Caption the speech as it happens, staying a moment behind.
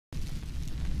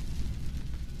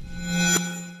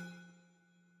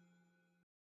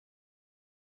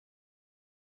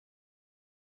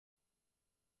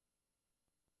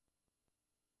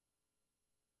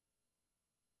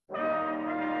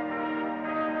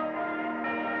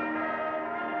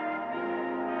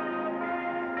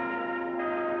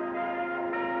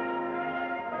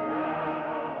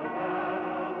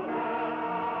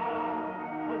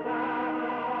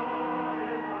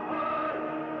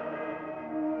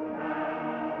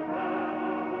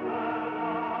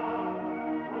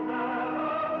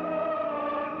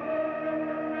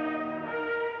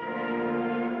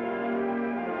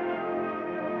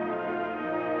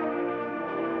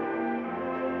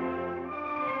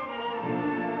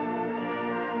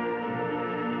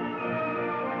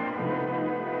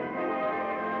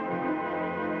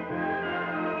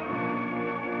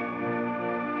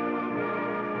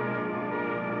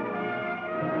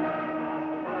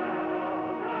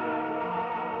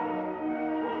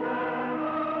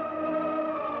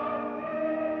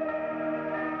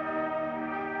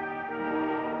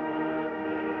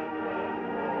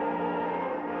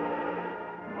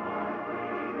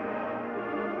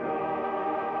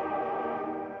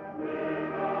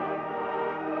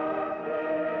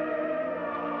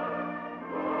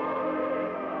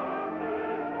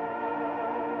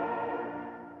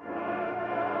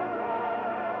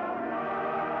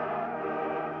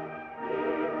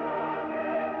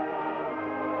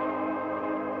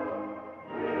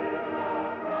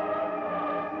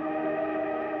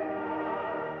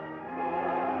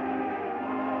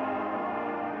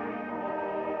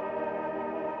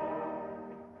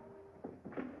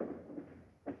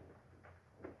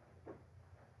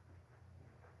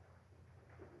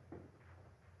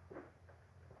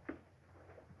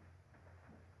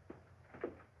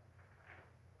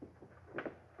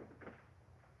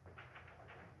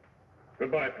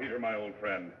Goodbye, Peter, my old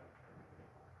friend.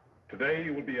 Today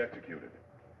you will be executed.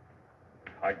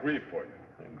 I grieve for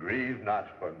you. And grieve not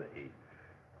for me.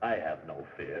 I have no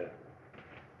fear.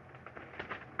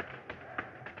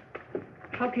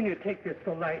 How can you take this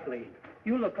so lightly?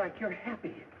 You look like you're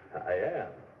happy. I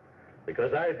am,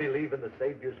 because I believe in the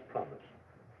Savior's promise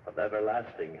of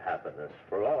everlasting happiness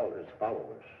for all his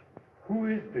followers. Who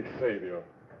is this Savior?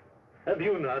 Have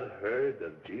you not heard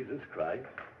of Jesus Christ?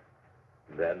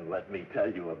 Then let me tell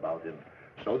you about him,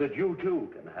 so that you too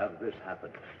can have this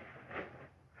happiness.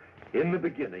 In the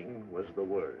beginning was the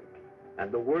Word,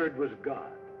 and the Word was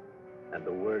God, and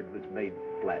the Word was made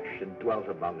flesh and dwelt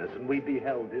among us, and we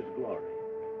beheld his glory.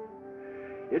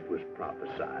 It was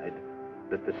prophesied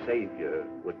that the Savior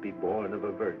would be born of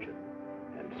a virgin,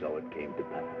 and so it came to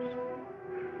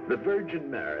pass. The Virgin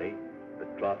Mary,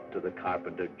 betrothed to the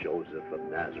carpenter Joseph of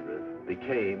Nazareth,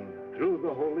 became, through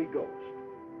the Holy Ghost,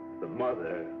 the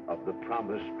mother of the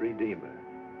promised Redeemer.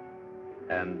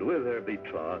 And with her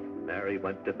betrothed, Mary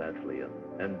went to Bethlehem,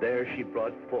 and there she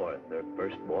brought forth her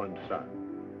firstborn son.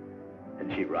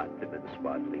 And she wrapped him in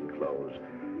swaddling clothes,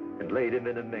 and laid him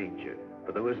in a manger,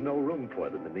 for there was no room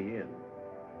for them in the inn.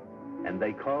 And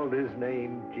they called his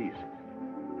name Jesus.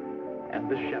 And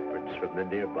the shepherds from the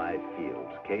nearby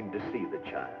fields came to see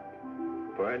the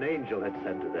child. For an angel had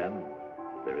said to them,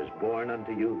 "There is born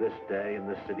unto you this day in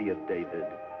the city of David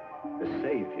a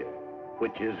Savior,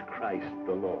 which is Christ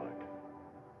the Lord."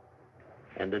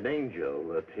 And an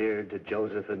angel appeared to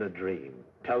Joseph in a dream,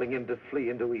 telling him to flee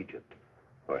into Egypt,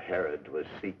 for Herod was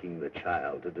seeking the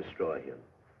child to destroy him.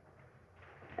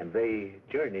 And they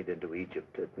journeyed into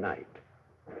Egypt at night,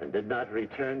 and did not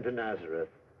return to Nazareth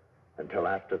until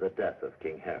after the death of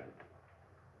King Herod.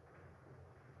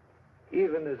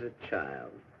 Even as a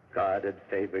child, God had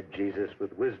favored Jesus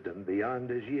with wisdom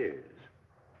beyond his years.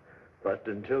 But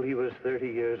until he was 30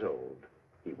 years old,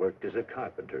 he worked as a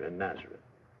carpenter in Nazareth.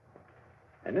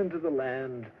 And into the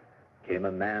land came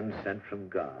a man sent from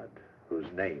God,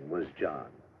 whose name was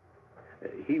John.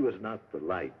 He was not the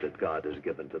light that God has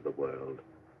given to the world,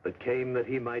 but came that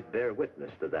he might bear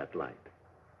witness to that light.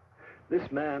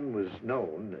 This man was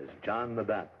known as John the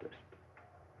Baptist.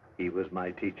 He was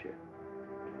my teacher.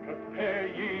 Prepare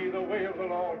ye the way of the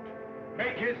Lord.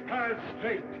 Make his paths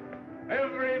straight.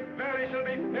 Every valley shall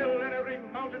be filled, and every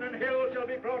mountain and hill shall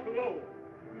be brought low.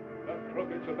 The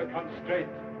crooked shall become straight,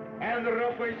 and the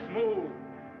rough way smooth,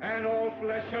 and all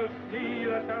flesh shall see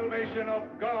the salvation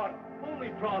of God. Holy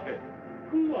prophet,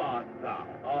 who art thou?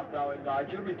 Art thou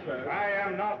Elijah returned? I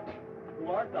am not.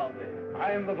 Who art thou then?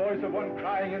 I am the voice of one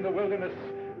crying in the wilderness,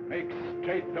 make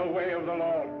straight the way of the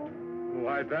Lord.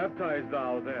 Why baptize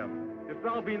thou them, if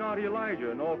thou be not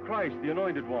Elijah, nor Christ the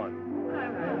Anointed One?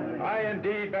 I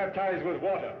indeed baptize with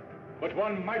water, but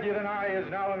one mightier than I is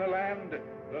now in the land,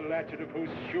 the latchet of whose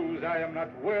shoes I am not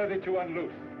worthy to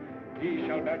unloose. He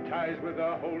shall baptize with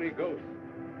the Holy Ghost.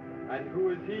 And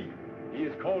who is he? He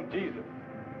is called Jesus.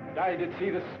 And I did see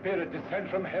the Spirit descend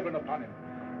from heaven upon him.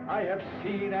 I have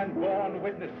seen and borne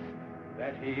witness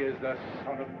that he is the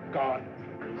Son of God.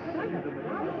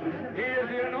 He is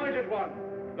the Anointed One,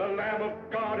 the Lamb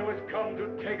of God who has come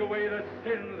to take away the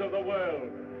sins of the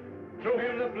world. Through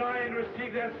him the blind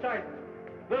receive their sight,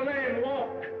 the lame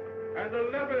walk, and the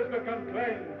lepers become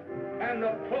cleansed, and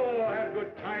the poor have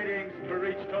good tidings to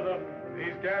reach to them.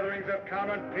 These gatherings of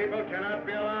common people cannot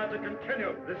be allowed to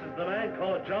continue. This is the man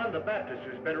called John the Baptist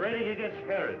who's been railing against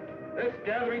Herod. This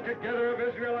gathering together of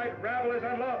Israelite rabble is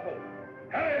unlawful.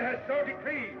 Herod has so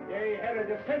decreed. Yea, Herod,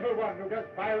 the sinful one who does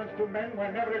violence to men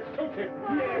whenever it suits him.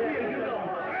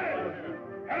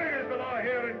 Herod is the law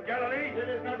here in Galilee. It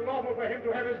is not lawful for him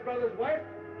to have his brother's wife.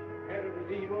 Herod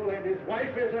is evil, and his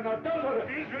wife is an adulteress.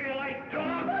 Israelite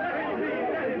dog!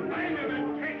 Find him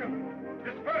and take him.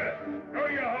 Disperse. Throw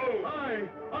your hose.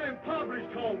 I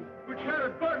impoverished homes, which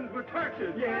Herod burdens with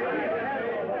taxes.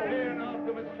 Fear not,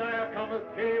 the Messiah cometh.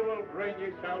 He will bring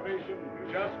you salvation.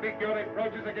 You shall speak your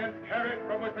reproaches against Herod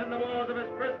from within the walls of his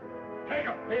prison. Take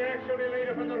him. The axe shall be laid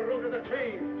upon the root of the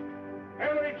trees.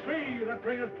 Every tree that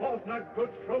bringeth forth not good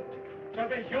fruit shall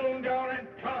be hewn down and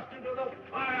cast into the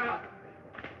fire.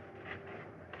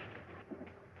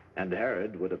 And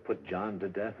Herod would have put John to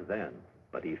death then,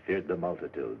 but he feared the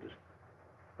multitudes,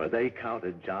 for they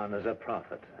counted John as a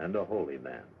prophet and a holy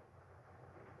man.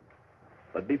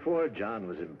 But before John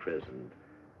was imprisoned,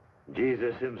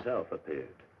 Jesus himself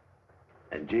appeared,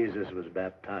 and Jesus was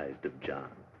baptized of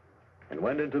John, and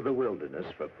went into the wilderness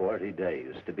for 40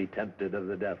 days to be tempted of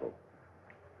the devil,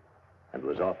 and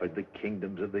was offered the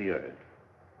kingdoms of the earth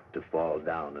to fall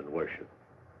down and worship.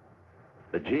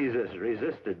 But Jesus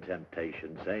resisted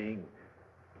temptation, saying,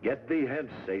 "Get thee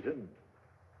hence, Satan,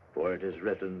 For it is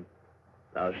written,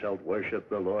 Thou shalt worship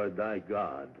the Lord thy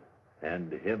God,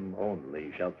 and him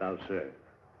only shalt thou serve.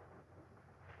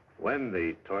 When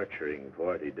the torturing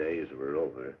 40 days were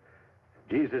over,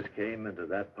 Jesus came into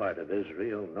that part of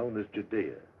Israel known as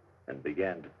Judea and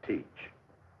began to teach.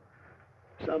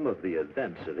 Some of the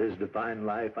events of his divine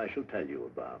life I shall tell you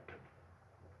about.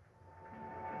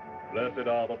 Blessed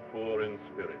are the poor in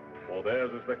spirit, for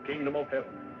theirs is the kingdom of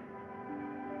heaven.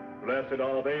 Blessed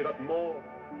are they that mourn,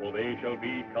 for they shall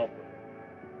be comforted.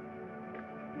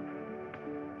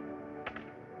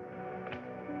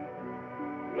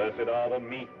 Blessed are the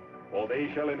meek, for they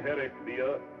shall inherit the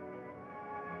earth.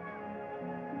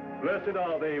 Blessed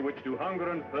are they which do hunger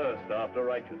and thirst after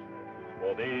righteousness,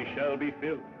 for they shall be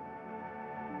filled.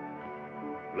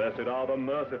 Blessed are the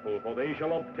merciful, for they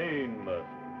shall obtain mercy.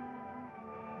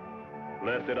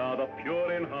 Blessed are the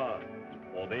pure in heart,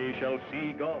 for they shall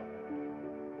see God.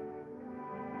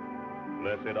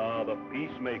 Blessed are the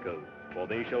peacemakers, for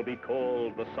they shall be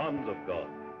called the sons of God.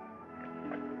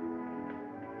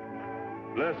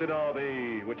 Blessed are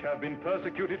they which have been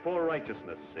persecuted for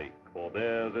righteousness' sake, for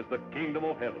theirs is the kingdom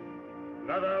of heaven.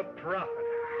 Another prophet.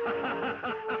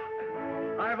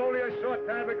 I've only a short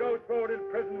time ago thrown in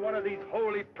prison one of these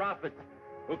holy prophets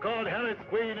who called Herod's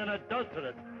queen an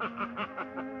adulteress.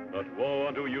 But woe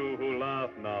unto you who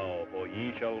laugh now, for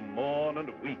ye shall mourn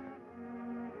and weep.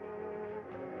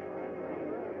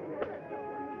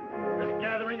 This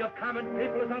gathering of common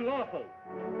people is unlawful.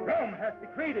 Rome has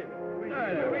decreed it.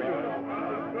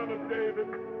 Son of David.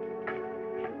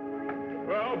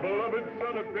 Thou beloved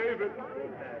son of David.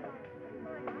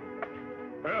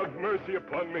 Have mercy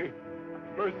upon me.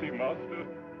 Mercy, master.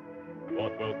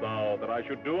 What wilt thou that I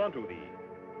should do unto thee?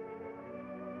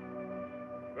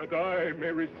 That I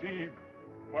may receive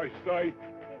my sight.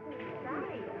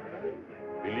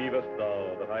 Believest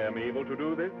thou that I am able to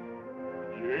do this?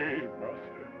 Yea,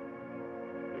 master.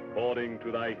 According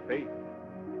to thy faith,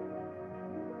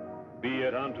 be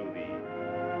it unto thee.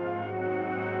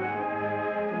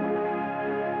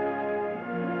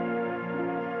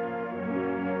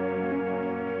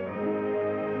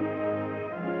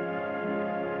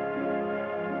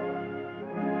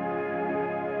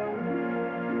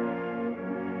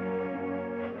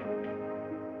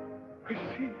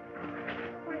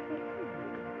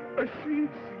 I see.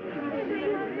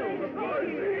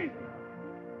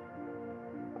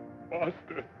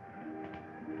 Master,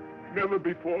 never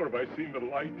before have I seen the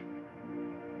light.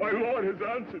 My Lord has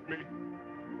answered me.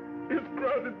 He has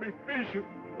granted me vision.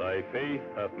 Thy faith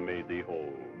hath made thee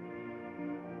whole.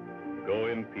 Go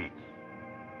in peace.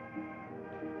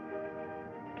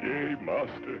 Yea,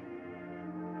 Master.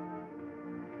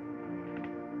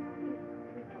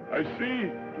 I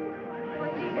see.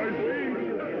 I see.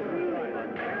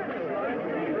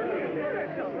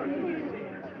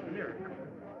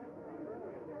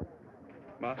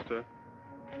 Master.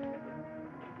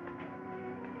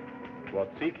 What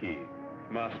seek ye?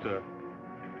 Master,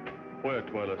 where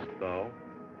dwellest thou?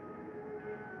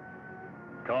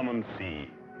 Come and see.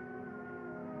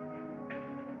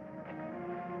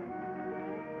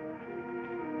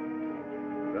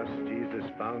 Thus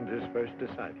Jesus found his first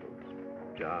disciples,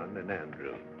 John and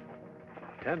Andrew.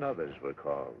 10 others were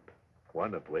called,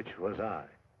 one of which was I.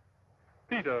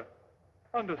 Peter,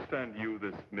 understand you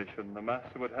this mission the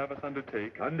Master would have us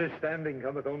undertake? Understanding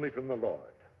cometh only from the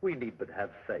Lord. We need but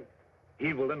have faith.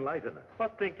 He will enlighten us.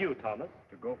 What think you, Thomas?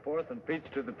 To go forth and preach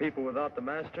to the people without the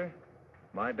Master?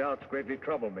 My doubts greatly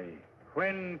trouble me.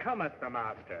 When cometh the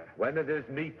Master? When it is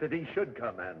meet that he should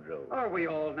come, Andrew. Are we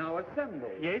all now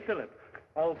assembled? Yea, Philip.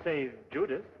 All save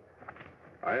Judas.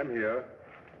 I am here.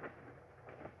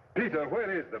 Peter, where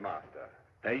is the Master?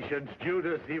 Patience,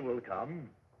 Judas, he will come.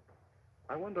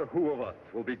 I wonder who of us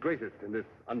will be greatest in this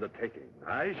undertaking.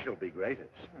 I shall be greatest.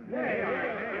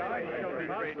 I shall be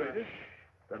greatest.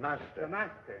 The Master. The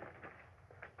Master.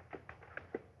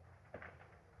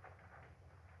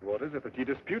 What is it that ye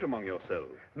dispute among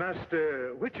yourselves?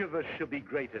 Master, which of us shall be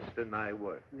greatest in thy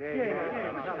work?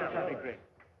 If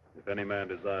any man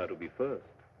desire to be first,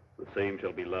 the same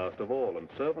shall be last of all and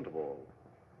servant of all.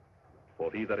 For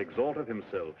he that exalteth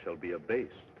himself shall be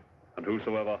abased, and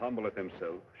whosoever humbleth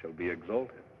himself shall be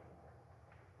exalted.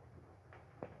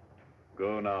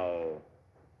 Go now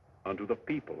unto the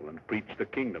people and preach the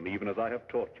kingdom, even as I have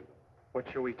taught you. What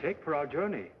shall we take for our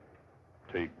journey?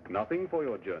 Take nothing for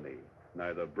your journey,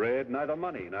 neither bread, neither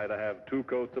money, neither have 2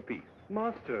 coats apiece.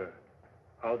 Master,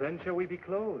 how then shall we be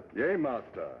clothed? Yea,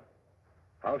 master.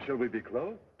 How shall we be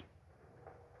clothed?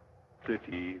 Sit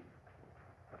ye.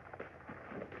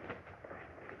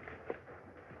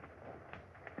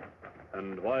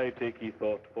 And why take ye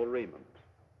thought for raiment?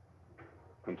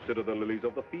 Consider the lilies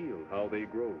of the field, how they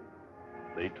grow.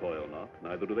 They toil not,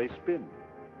 neither do they spin.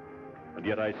 And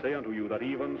yet I say unto you that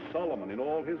even Solomon in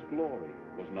all his glory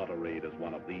was not arrayed as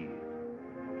one of these.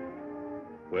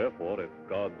 Wherefore, if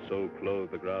God so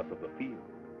clothe the grass of the field,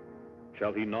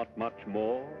 shall he not much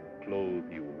more clothe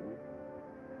you?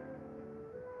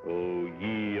 O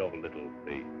ye of little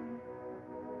faith.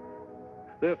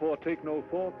 Therefore take no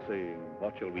thought, saying,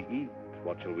 what shall we eat,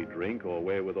 what shall we drink, or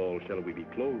wherewithal shall we be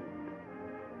clothed?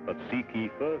 But seek ye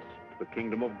first the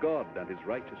kingdom of God and his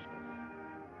righteousness,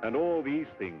 and all these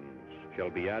things shall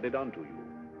be added unto you.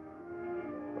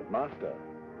 But Master,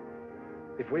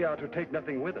 if we are to take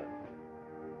nothing with us,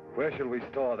 where shall we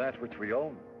store that which we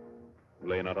own?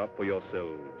 Lay not up for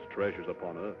yourselves treasures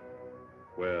upon earth,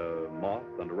 where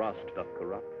moth and rust doth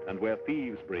corrupt, and where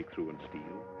thieves break through and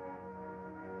steal.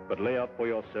 But lay up for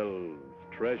yourselves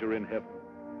treasure in heaven,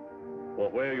 for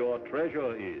where your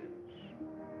treasure is,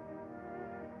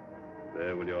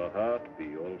 there will your heart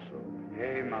be also.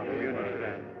 Yea, Master, we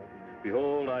understand.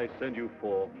 Behold, I send you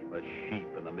forth as sheep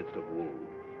in the midst of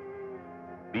wolves.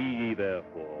 Be ye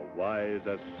therefore wise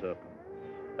as serpents,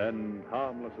 and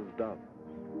harmless as doves.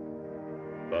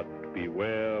 But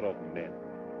beware of men,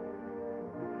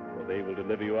 for they will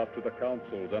deliver you up to the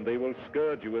councils, and they will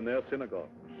scourge you in their synagogues.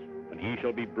 And ye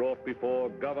shall be brought before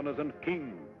governors and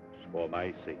kings for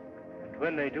my sake. And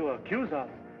when they do accuse us,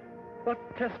 what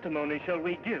testimony shall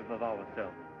we give of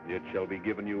ourselves? It shall be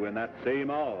given you in that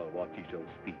same hour what ye shall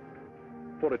speak.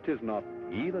 For it is not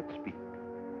ye that speak,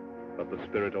 but the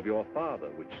Spirit of your Father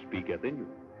which speaketh in you.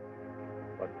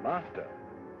 But Master,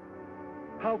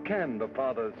 how can the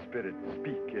Father's Spirit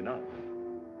speak in us?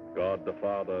 God the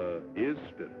Father is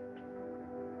Spirit.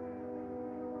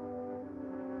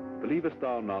 Believest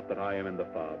thou not that I am in the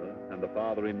Father, and the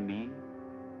Father in me?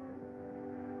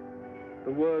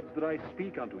 The words that I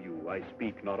speak unto you, I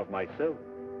speak not of myself,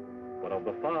 but of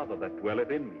the Father that dwelleth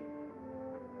in me.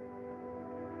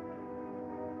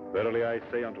 Verily I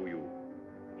say unto you,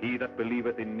 he that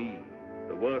believeth in me,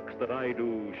 the works that I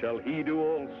do shall he do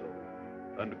also,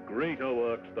 and greater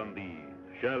works than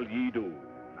these shall ye do.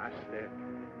 Master,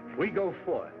 we go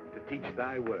forth to teach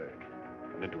thy word.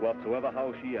 And into whatsoever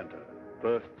house ye enter,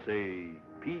 first say,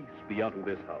 peace be unto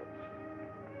this house.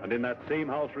 And in that same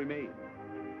house remain,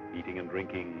 eating and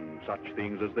drinking such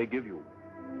things as they give you.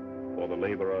 For the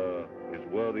laborer is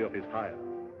worthy of his hire.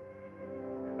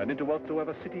 And into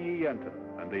whatsoever city ye enter,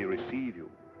 and they receive you,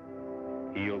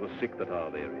 heal the sick that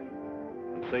are therein,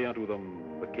 and say unto them,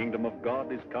 the kingdom of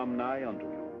God is come nigh unto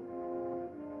you.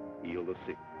 Heal the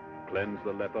sick, cleanse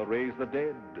the leper, raise the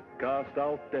dead, cast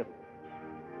out devils.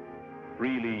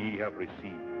 Freely ye have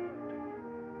received,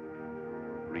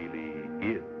 freely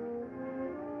give.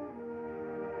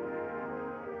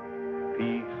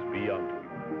 Peace be unto you.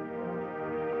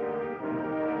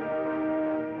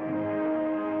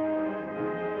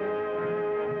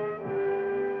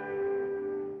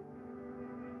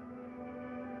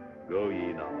 Go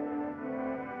ye now.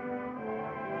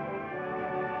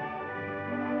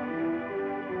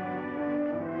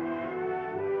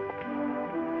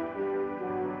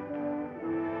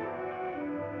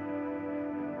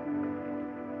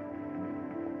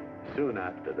 Soon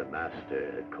after the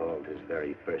Master had called his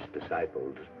very first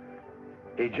disciples,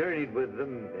 he journeyed with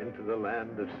them into the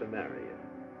land of Samaria.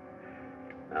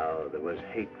 Now there was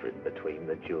hatred between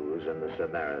the Jews and the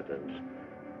Samaritans,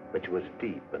 which was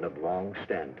deep and of long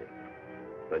standing.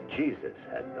 But Jesus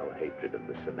had no hatred of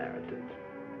the Samaritans.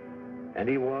 And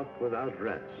he walked without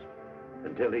rest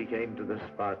until he came to the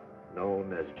spot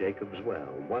known as Jacob's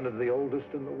Well, one of the oldest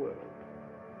in the world.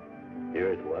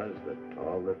 Here it was that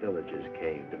all the villagers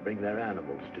came to bring their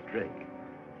animals to drink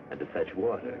and to fetch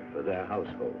water for their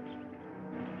households.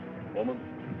 Woman,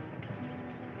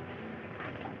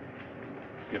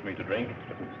 give me to drink.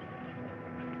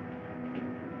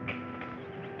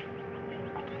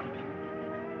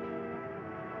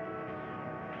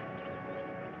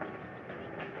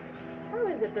 How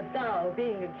is it that thou,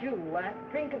 being a Jew, ask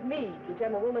drink of me, which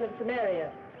am a woman of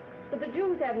Samaria? But the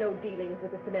Jews have no dealings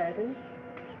with the Samaritans.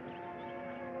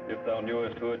 If thou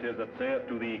knewest who it is that saith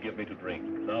to thee, give me to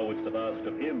drink, thou wouldst have asked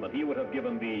of him, and he would have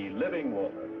given thee living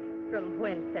water. From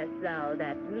whence hast thou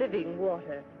that living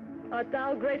water? Art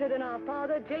thou greater than our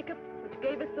father Jacob, which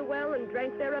gave us the well and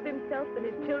drank thereof himself and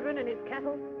his children and his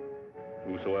cattle?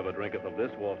 Whosoever drinketh of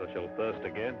this water shall thirst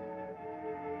again.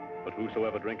 But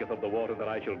whosoever drinketh of the water that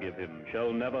I shall give him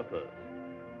shall never thirst.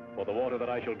 For the water that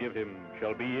I shall give him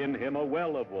shall be in him a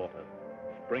well of water,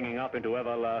 springing up into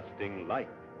everlasting life.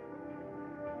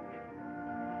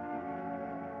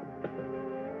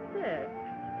 Sir,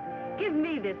 give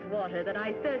me this water that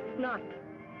I thirst not.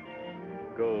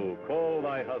 Go, call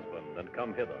thy husband, and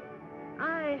come hither.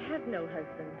 I have no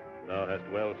husband. Thou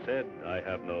hast well said, I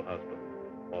have no husband.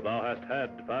 For thou hast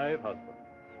had 5 husbands,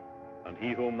 and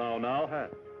he whom thou now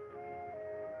hast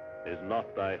is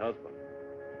not thy husband.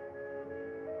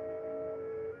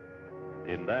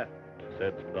 In that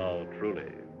saidst thou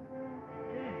truly.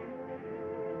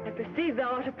 I perceive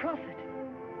thou art a prophet.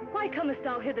 Why comest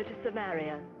thou hither to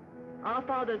Samaria? Our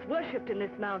fathers worshipped in this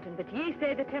mountain, but ye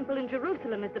say the temple in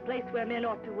Jerusalem is the place where men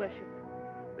ought to worship.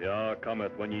 The hour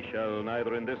cometh when ye shall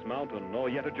neither in this mountain nor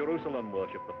yet at Jerusalem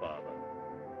worship the Father.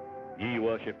 Ye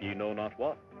worship ye know not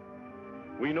what.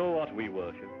 We know what we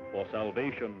worship, for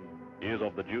salvation is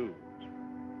of the Jews.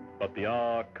 But the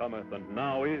hour cometh, and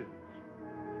now is,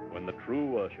 when the true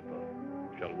worshipper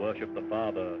shall worship the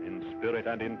Father in spirit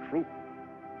and in truth.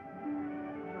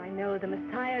 I know the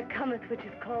Messiah cometh, which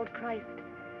is called Christ.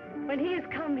 When he is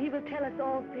come, he will tell us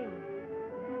all things.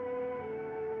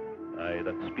 I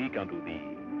that speak unto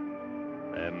thee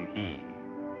am he.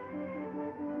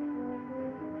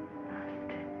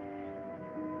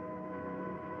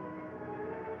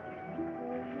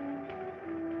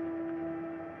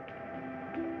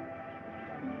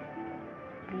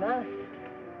 Master.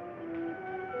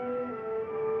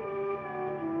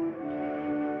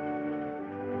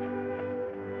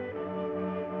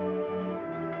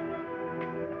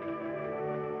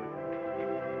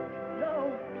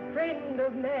 Thou friend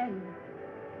of men,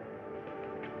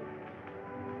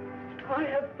 I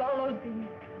have followed thee,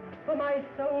 for my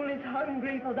soul is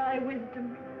hungry for thy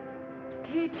wisdom.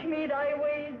 Teach me thy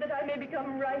ways, that I may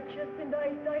become righteous in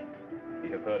thy sight.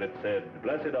 Ye have heard it said,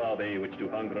 Blessed are they which do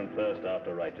hunger and thirst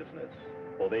after righteousness,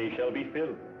 for they shall be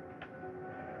filled.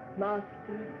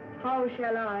 Master, how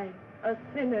shall I, a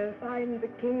sinner, find the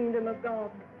kingdom of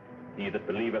God? He that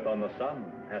believeth on the Son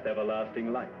hath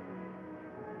everlasting life.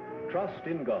 Trust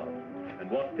in God, and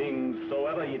what things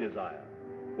soever ye desire,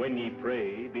 when ye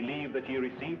pray, believe that ye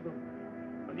receive them,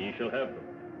 and ye shall have them.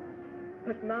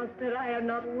 But, Master, I am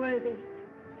not worthy.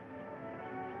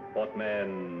 What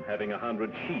man, having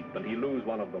 100 sheep, and he lose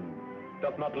one of them,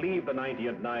 doth not leave the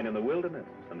 99 in the wilderness,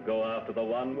 and go after the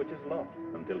one which is lost,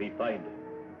 until he find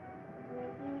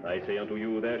it? I say unto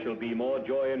you, there shall be more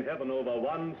joy in heaven over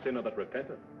one sinner that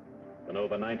repenteth, than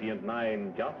over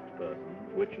 99 just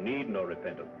persons, which need no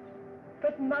repentance.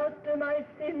 But, Master, my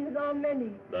sins are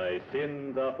many. Thy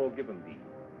sins are forgiven thee.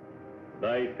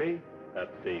 Thy faith hath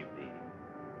saved thee.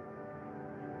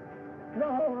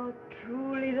 Thou art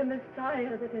truly the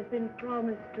Messiah that has been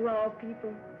promised to our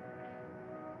people.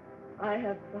 I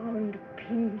have found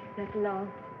peace at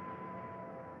last.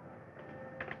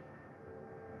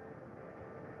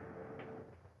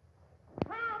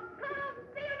 Come,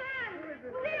 see a man!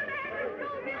 See a man who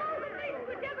told me all the things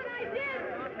whichever I did!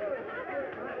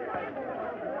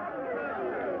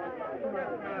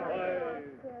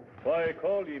 Why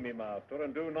call ye me master,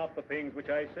 and do not the things which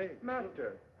I say?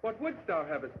 Master, what wouldst thou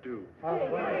have us do?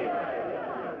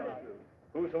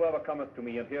 Whosoever cometh to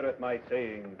me and heareth my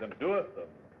sayings and doeth them,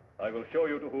 I will show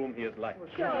you to whom he is like.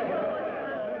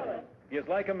 He is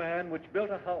like a man which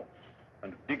built a house,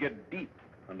 and digged deep,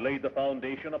 and laid the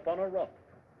foundation upon a rock.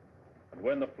 And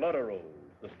when the flood arose,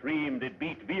 the stream did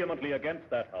beat vehemently against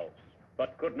that house,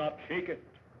 but could not shake it,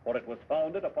 for it was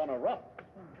founded upon a rock.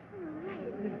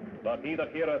 But he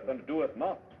that heareth and doeth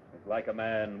not is like a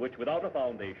man which without a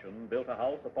foundation built a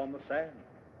house upon the sand,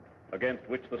 against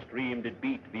which the stream did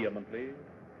beat vehemently,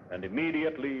 and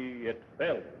immediately it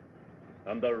fell,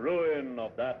 and the ruin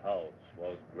of that house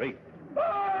was great.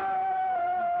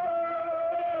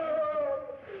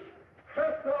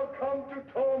 Hast thou come to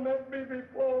torment me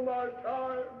before my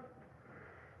time?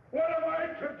 What am I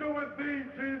to do with thee,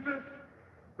 Jesus,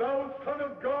 thou Son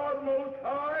of God Most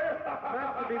High?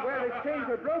 Master, beware, his chains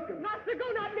are broken. Master,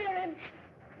 go not near him!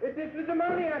 This is the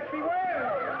demoniac,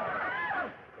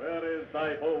 beware! Where is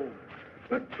thy home?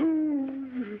 The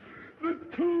tomb! The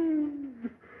tomb!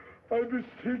 I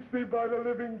beseech thee by the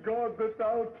living God that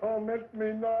thou torment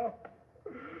me not.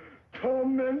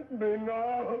 Torment me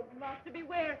not. Master,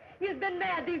 beware. He has been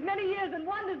mad these many years and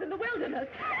wanders in the wilderness.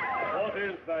 What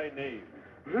is thy name?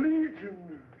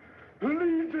 Legion!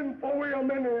 Legion, for we are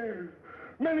many.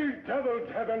 Many devils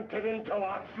have entered into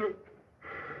us.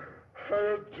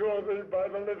 I adjure thee by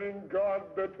the living God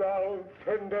that thou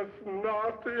send us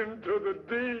not into the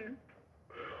deep.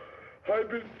 I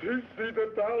beseech thee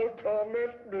that thou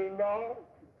torment me not.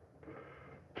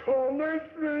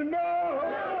 Torment me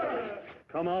not!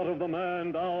 Come out of the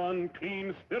man, thou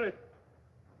unclean spirit.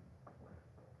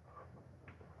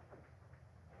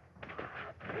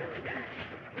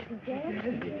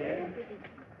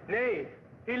 Nay,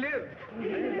 he lives.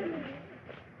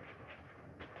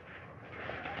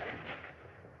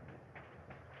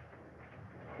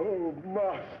 Oh,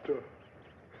 Master,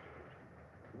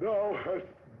 thou hast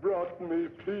brought me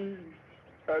peace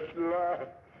at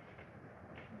last.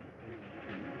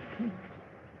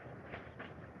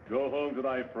 Go home to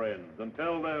thy friends and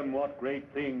tell them what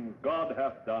great things God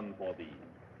hath done for thee.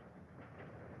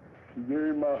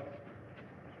 Yea, Master.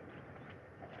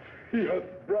 He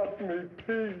hath brought me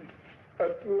peace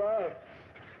at last.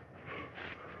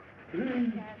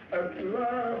 Peace at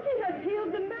last. He has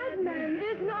healed the madman.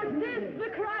 Is not this the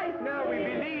Christ? Now we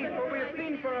believe, for we have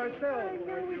seen for ourselves.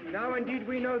 Now indeed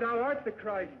we know thou art the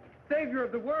Christ, Savior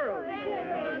of the world.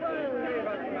 Save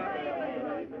us, Master.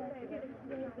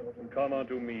 Come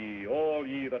unto me, all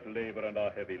ye that labor and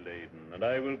are heavy laden, and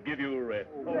I will give you rest.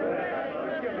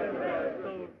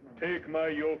 Take my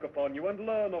yoke upon you and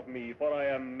learn of me, for I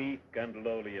am meek and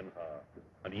lowly in heart,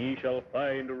 and ye shall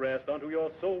find rest unto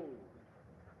your souls.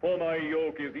 For my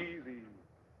yoke is easy,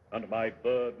 and my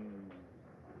burden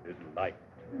is light.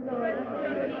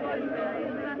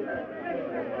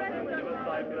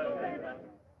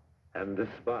 And the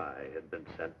spy had been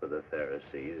sent by the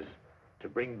Pharisees to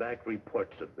bring back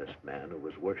reports of this man who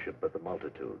was worshipped by the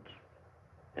multitudes.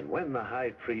 And when the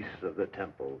high priests of the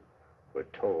temple were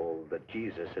told that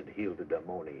Jesus had healed a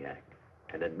demoniac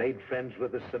and had made friends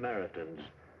with the Samaritans,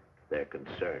 their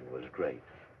concern was great.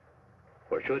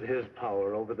 For should his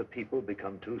power over the people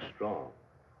become too strong,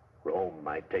 Rome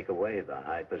might take away the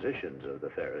high positions of the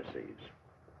Pharisees.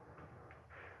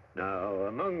 Now,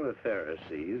 among the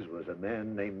Pharisees was a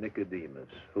man named Nicodemus,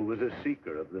 who was a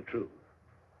seeker of the truth.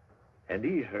 And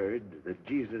he heard that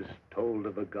Jesus told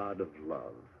of a God of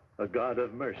love, a God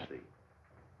of mercy.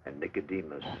 And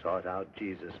Nicodemus sought out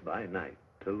Jesus by night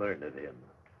to learn of him.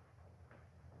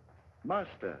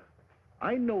 Master,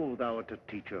 I know thou art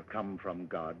a teacher come from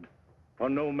God, for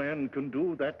no man can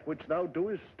do that which thou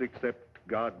doest except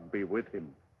God be with him.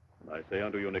 I say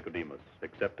unto you, Nicodemus,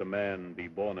 except a man be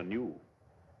born anew,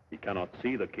 he cannot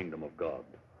see the kingdom of God.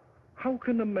 How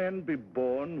can a man be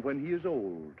born when he is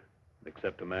old?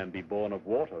 Except a man be born of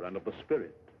water and of the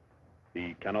Spirit,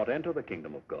 he cannot enter the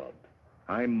kingdom of God.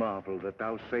 I marvel that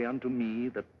thou say unto me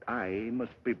that I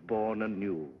must be born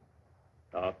anew.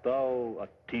 Art thou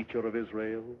a teacher of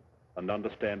Israel, and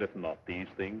understandest not these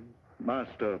things?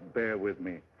 Master, bear with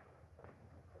me.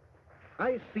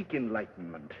 I seek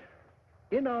enlightenment.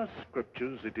 In our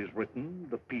scriptures it is written,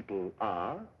 the people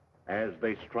are as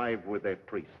they strive with their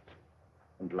priests.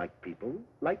 And like people,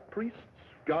 like priests,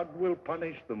 God will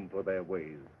punish them for their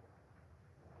ways.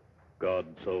 God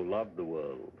so loved the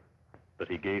world that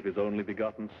he gave his only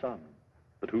begotten Son,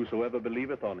 that whosoever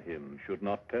believeth on him should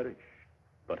not perish,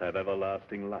 but have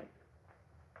everlasting life.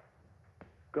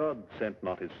 God sent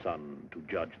not his Son to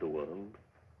judge the world,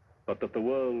 but that the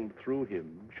world through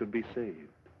him should be saved.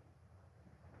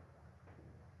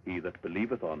 He that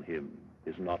believeth on him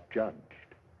is not judged.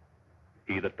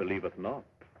 He that believeth not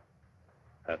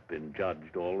hath been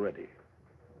judged already.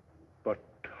 But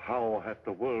how hath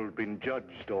the world been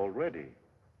judged already?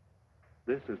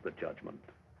 This is the judgment.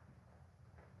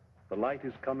 The light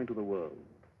is come into the world,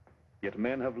 yet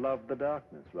men have loved the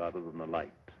darkness rather than the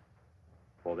light,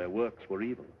 for their works were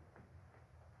evil.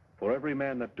 For every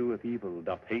man that doeth evil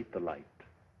doth hate the light,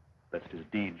 lest his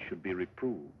deeds should be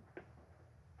reproved.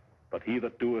 But he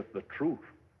that doeth the truth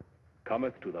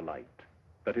cometh to the light,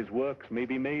 that his works may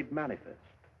be made manifest,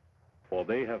 for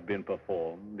they have been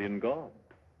performed in God.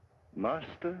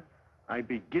 Master, I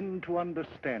begin to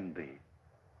understand thee,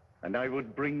 and I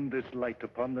would bring this light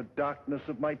upon the darkness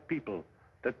of my people,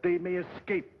 that they may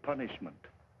escape punishment.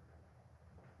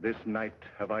 This night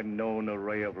have I known a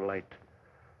ray of light,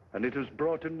 and it has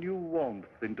brought a new warmth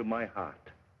into my heart.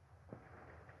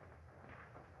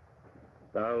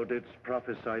 Thou didst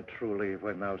prophesy truly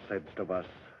when thou saidst of us,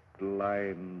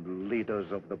 blind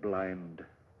leaders of the blind.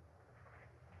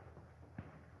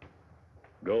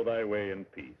 Go thy way in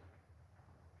peace.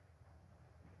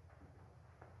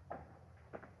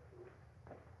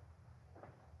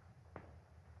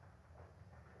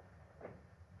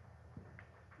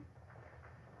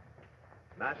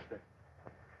 Master.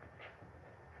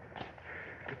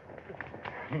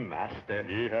 Master.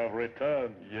 Ye have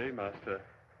returned. Yea, Master.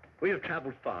 We have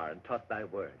traveled far and taught thy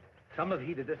word. Some have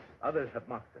heeded us, others have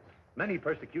mocked us. Many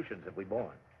persecutions have we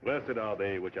borne. Blessed are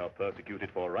they which are persecuted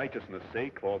for righteousness'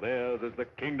 sake, for theirs is the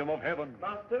kingdom of heaven.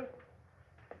 Master?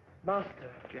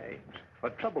 Master, James,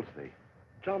 what troubles thee?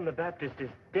 John the Baptist is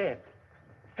dead.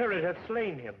 Herod hath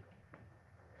slain him.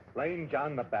 Slain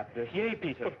John the Baptist? Yea,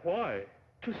 Peter. But why?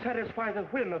 To satisfy the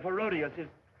whim of Herodias, his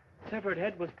severed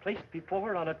head was placed before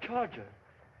her on a charger.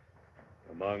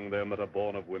 Among them that are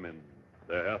born of women,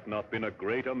 there hath not been a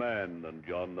greater man than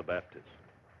John the Baptist.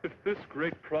 If this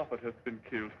great prophet hath been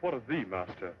killed, what of thee,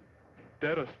 master?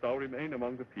 Darest thou remain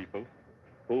among the people?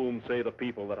 Whom say the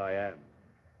people that I am?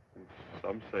 And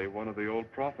some say one of the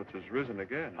old prophets is risen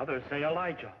again. Others say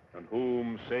Elijah. And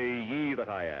whom say ye that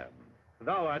I am?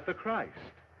 Thou art the Christ,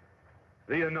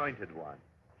 the Anointed One,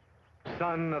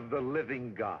 Son of the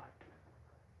living God.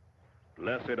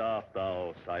 Blessed art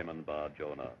thou, Simon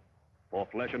Bar-Jonah, for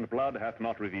flesh and blood hath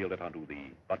not revealed it unto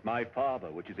thee, but my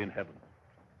Father which is in heaven.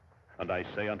 And I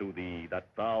say unto thee that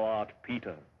thou art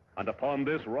Peter, and upon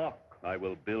this rock I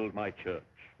will build my church,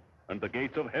 and the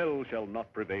gates of hell shall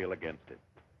not prevail against it.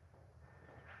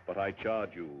 But I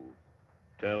charge you,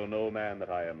 tell no man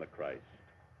that I am the Christ.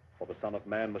 For the Son of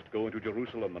Man must go into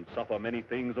Jerusalem and suffer many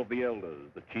things of the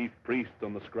elders, the chief priests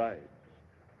and the scribes,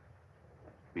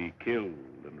 be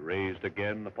killed and raised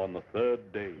again upon the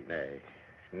third day.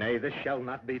 Nay, this shall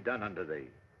not be done unto thee.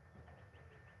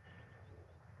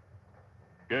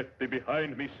 Get thee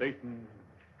behind me, Satan.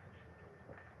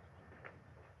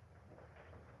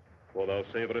 For thou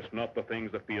savorest not the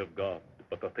things that be of God,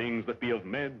 but the things that be of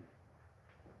men.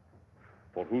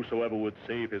 For whosoever would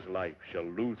save his life shall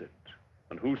lose it,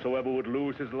 and whosoever would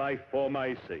lose his life for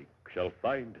my sake shall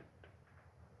find it.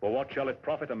 For what shall it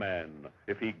profit a man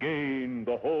if he gain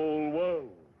the whole world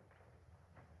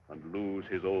and lose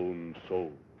his own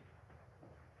soul?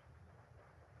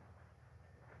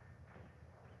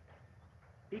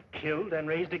 He killed and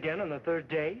raised again on the third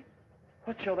day?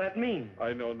 What shall that mean?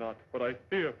 I know not, but I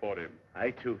fear for him.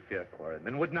 I too fear for him,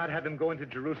 and would not have him go into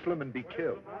Jerusalem and be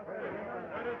killed.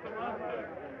 What is the master?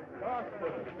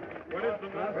 What is the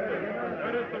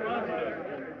master?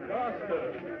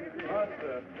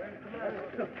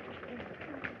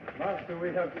 Master,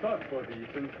 we have sought for thee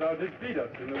since thou didst feed us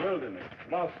in the wilderness.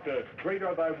 Master, great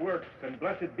are thy works, and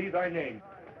blessed be thy name.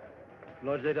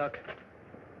 Lord Zadok,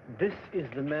 this is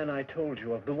the man I told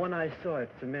you of, the one I saw at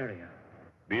Samaria.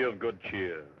 Be of good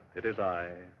cheer, it is I.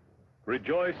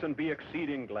 Rejoice and be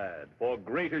exceeding glad, for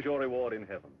great is your reward in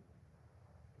heaven.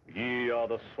 Ye are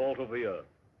the salt of the earth.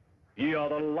 Ye are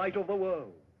the light of the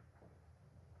world.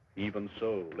 Even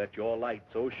so, let your light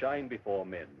so shine before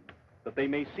men, that they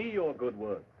may see your good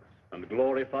works and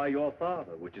glorify your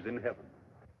Father which is in heaven.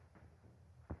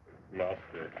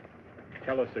 Master,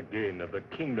 tell us again of the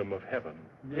kingdom of heaven.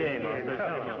 Yes,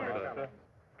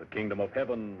 The kingdom of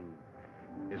heaven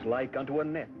is like unto a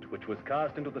net which was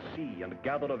cast into the sea and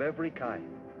gathered of every kind,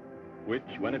 which,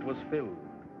 when it was filled,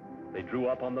 they drew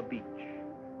up on the beach.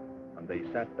 And they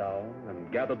sat down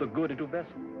and gathered the good into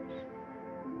vessels,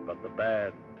 but the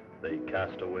bad they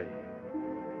cast away.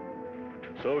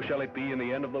 So shall it be in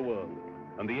the end of the world,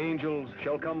 and the angels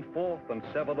shall come forth and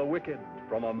sever the wicked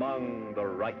from among the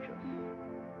righteous.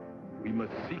 We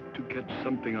must seek to catch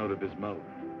something out of his mouth,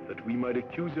 that we might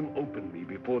accuse him openly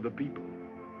before the people.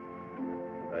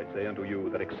 I say unto you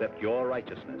that except your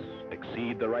righteousness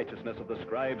exceed the righteousness of the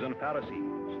scribes and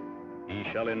Pharisees, ye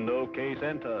shall in no case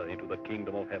enter into the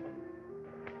kingdom of heaven.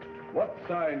 What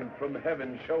sign from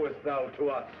heaven showest thou to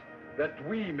us, that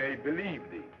we may believe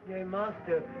thee? Yea,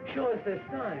 Master, show us a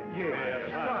sign. Yes,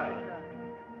 sign.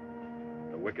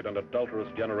 The wicked and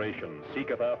adulterous generation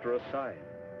seeketh after a sign.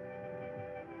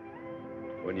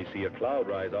 When ye see a cloud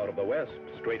rise out of the west,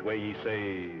 straightway ye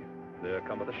say, there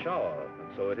cometh a shower,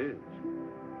 and so it is.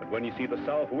 But when ye see the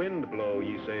south wind blow,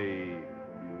 ye say,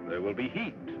 there will be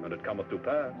heat, and it cometh to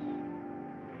pass.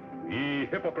 Ye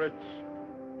hypocrites!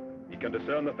 Ye can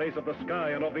discern the face of the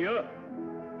sky and of the earth.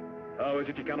 How is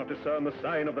it ye cannot discern the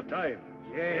sign of the times?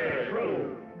 Yes,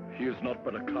 true. He is not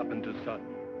but a carpenter's son,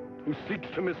 who seeks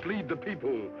to mislead the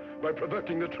people by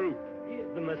perverting the truth. He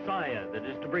is the Messiah that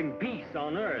is to bring peace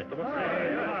on earth. The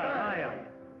Messiah.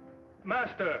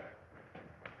 Master!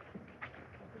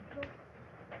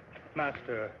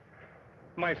 Master,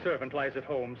 my servant lies at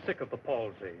home, sick of the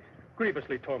palsy,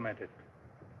 grievously tormented.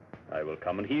 I will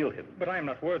come and heal him. But I am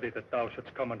not worthy that thou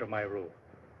shouldst come under my rule.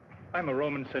 I'm a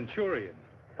Roman centurion.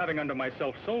 Having under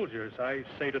myself soldiers, I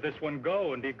say to this one,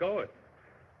 go, and he goeth.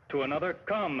 To another,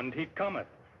 come, and he cometh.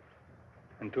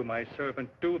 And to my servant,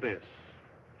 do this,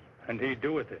 and he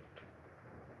doeth it.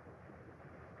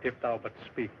 If thou but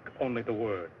speak only the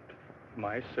word,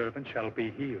 my servant shall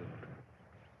be healed.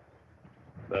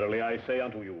 Verily I say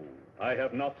unto you, I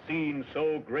have not seen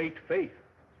so great faith,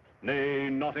 nay,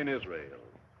 not in Israel.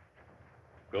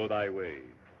 Go thy way,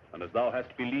 and as thou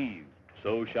hast believed,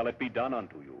 so shall it be done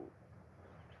unto you.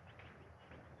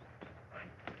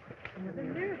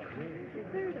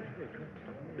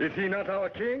 Is he not our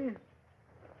king?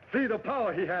 See the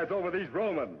power he has over these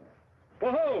Romans.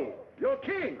 Behold, your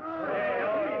king!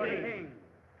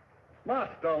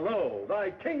 Master, lo,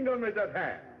 thy kingdom is at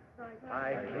hand.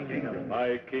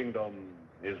 My kingdom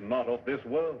is not of this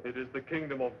world. It is the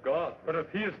kingdom of God. But if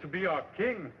he is to be our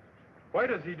king, why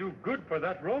does he do good for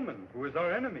that Roman who is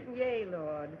our enemy? Yea,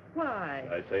 Lord. Why?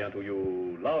 I say unto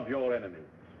you, love your enemies.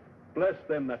 Bless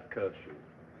them that curse you.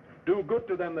 Do good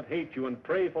to them that hate you, and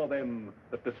pray for them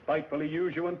that despitefully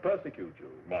use you and persecute you.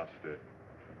 Master,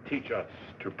 teach us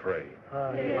to pray.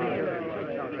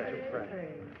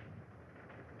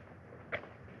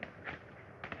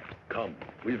 Come,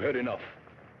 we've heard enough.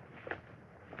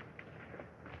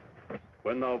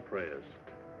 When thou prayest,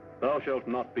 thou shalt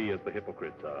not be as the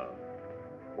hypocrites are,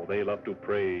 for they love to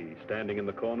pray standing in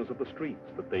the corners of the streets,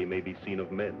 that they may be seen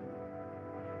of men.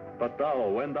 But thou,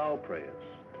 when thou prayest,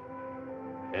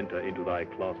 enter into thy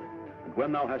closet, and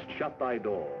when thou hast shut thy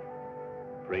door,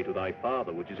 pray to thy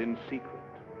Father which is in secret,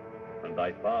 and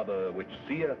thy Father which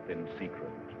seeth in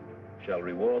secret shall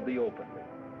reward thee openly.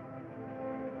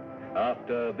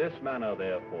 After this manner,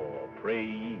 therefore, pray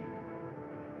ye.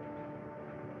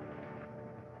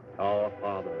 Our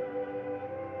Father,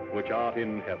 which art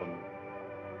in heaven,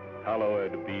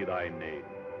 hallowed be thy name.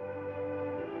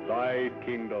 Thy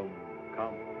kingdom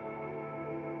come.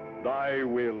 Thy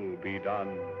will be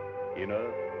done in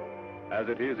earth as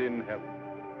it is in heaven.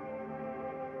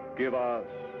 Give us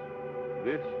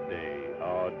this day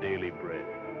our daily bread,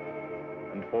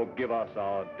 and forgive us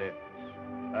our debts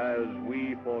as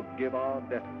we forgive our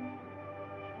debtors.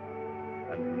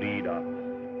 And lead us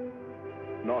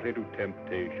not into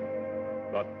temptation,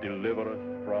 but deliver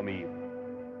us from evil.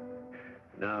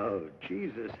 Now,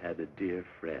 Jesus had a dear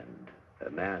friend, a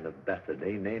man of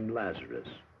Bethany named Lazarus.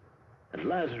 And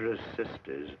Lazarus'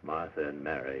 sisters, Martha and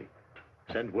Mary,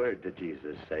 sent word to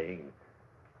Jesus, saying,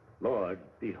 Lord,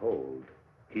 behold,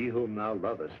 he whom thou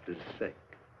lovest is sick.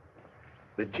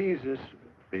 But Jesus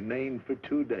remained for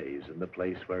 2 days in the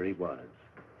place where he was.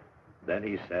 Then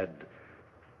he said,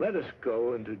 let us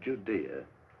go into Judea,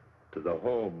 to the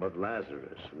home of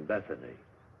Lazarus in Bethany.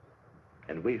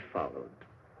 And we followed,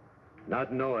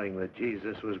 not knowing that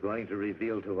Jesus was going to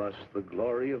reveal to us the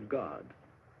glory of God,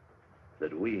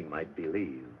 that we might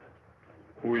believe.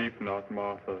 Weep not,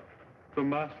 Martha. The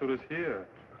Master is here.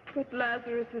 But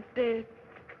Lazarus is dead.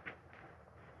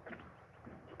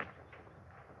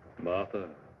 Martha.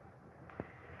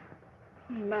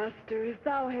 Master, if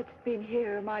thou hadst been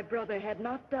here, my brother had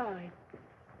not died.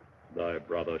 Thy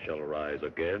brother shall rise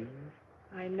again.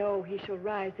 I know he shall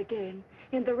rise again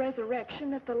in the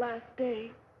resurrection at the last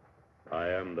day. I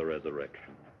am the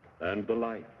resurrection and the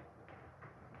life.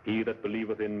 He that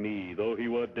believeth in me, though he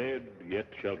were dead, yet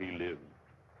shall he live.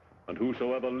 And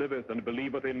whosoever liveth and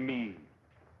believeth in me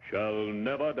shall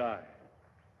never die.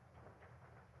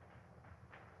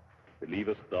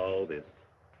 Believest thou this?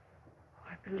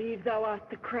 I believe thou art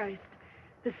the Christ,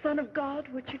 the Son of God,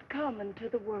 which should come into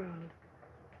the world.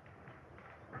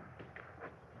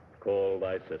 Call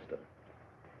thy sister.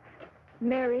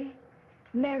 Mary,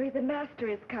 Mary, the Master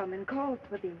is come and calls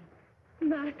for thee.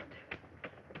 Master,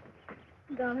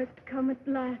 thou hast come at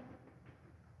last.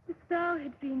 If thou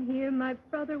had been here, my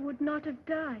brother would not have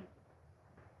died.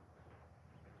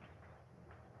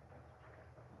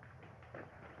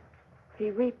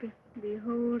 He weepeth.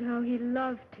 Behold how he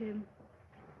loved him.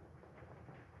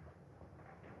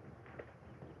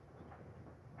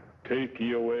 Take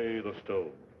ye away the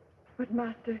stone. But,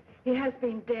 Master, he has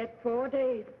been dead 4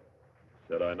 days.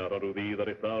 Said I not unto thee that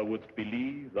if thou wouldst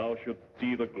believe, thou shouldst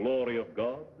see the glory of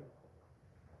God?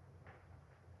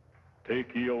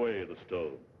 Take ye away the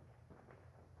stone.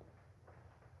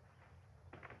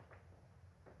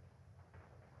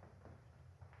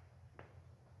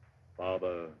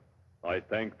 Father, I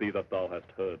thank thee that thou hast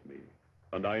heard me,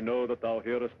 and I know that thou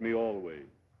hearest me always.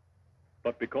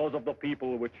 But because of the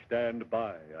people which stand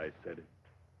by, I said it,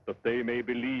 that they may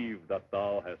believe that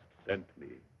thou hast sent me.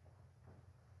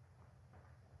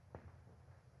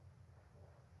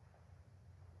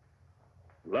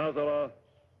 Lazarus,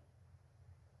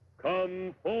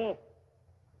 come forth.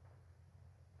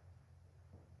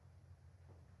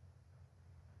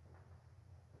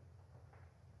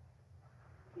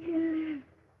 He lives.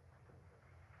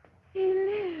 He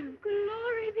lives.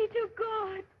 Glory be to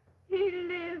God. He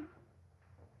lives.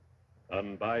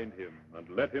 Unbind him and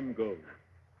let him go.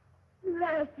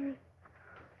 Lazarus.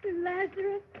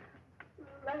 Lazarus.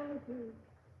 Lazarus.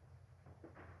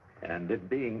 And it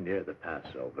being near the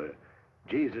Passover,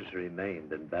 Jesus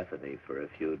remained in Bethany for a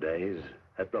few days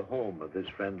at the home of his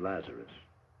friend Lazarus.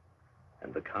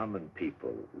 And the common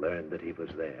people learned that he was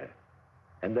there.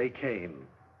 And they came,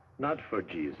 not for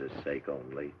Jesus' sake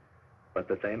only, but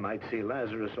that they might see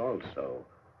Lazarus also,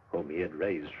 whom he had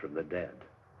raised from the dead.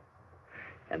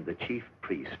 And the chief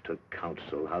priests took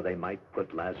counsel how they might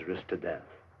put Lazarus to death.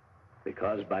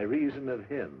 because by reason of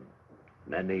him,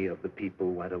 many of the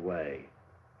people went away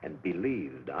and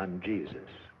believed on Jesus.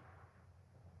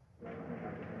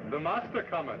 The master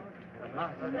cometh.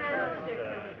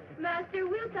 Master,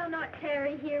 wilt thou not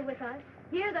tarry here with us?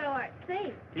 Here thou art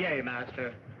safe. Yea,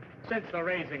 master. Since the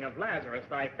raising of Lazarus,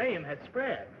 thy fame has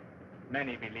spread.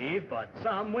 Many believe, but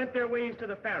some went their ways to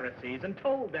the Pharisees and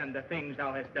told them the things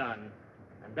thou hast done.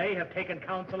 And they have taken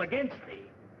counsel against thee.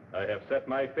 I have set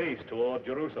my face toward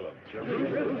Jerusalem.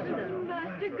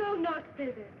 Master, go not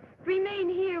thither. Remain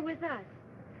here with us.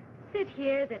 Sit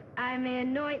here that I may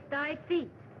anoint thy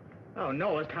feet. Thou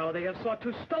knowest how they have sought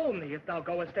to stone thee if thou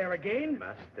goest there again.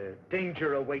 Master,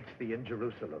 danger awaits thee in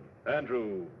Jerusalem.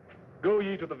 Andrew, go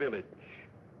ye to the village,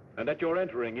 and at your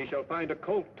entering ye shall find a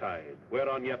colt tied,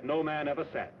 whereon yet no man ever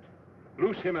sat.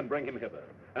 Loose him and bring him hither.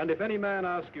 And if any man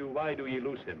ask you, why do ye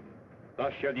loose him?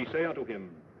 Thus shall ye say unto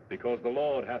him, because the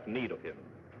Lord hath need of him.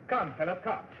 Come, Philip,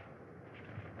 come.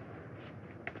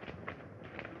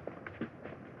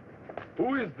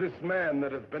 Who is this man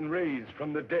that hath been raised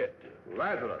from the dead?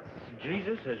 Lazarus.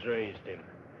 Jesus has raised him.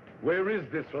 Where is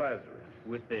this Lazarus?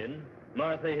 Within.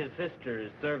 Martha, his sister,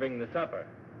 is serving the supper.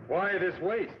 Why this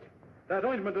waste? That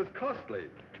ointment is costly.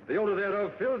 The odor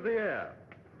thereof fills the air.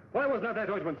 Why was not that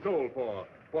ointment sold for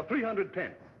 300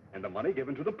 pence, and the money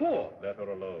given to the poor? Let her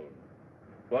alone.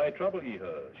 Why trouble ye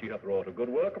her? She hath wrought a good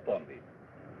work upon me.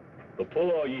 The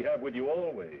poor ye have with you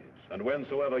always, and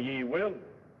whensoever ye will,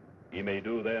 ye may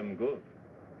do them good.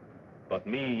 But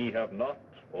me ye have not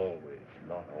always.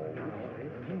 Not always.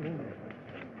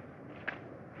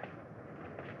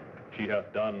 She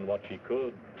hath done what she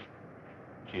could.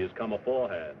 She is come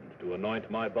aforehand to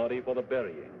anoint my body for the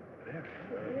burying.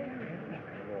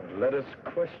 Let us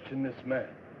question this man.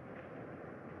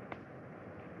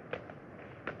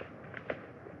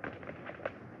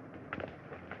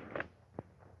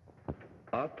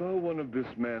 Art thou one of this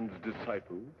man's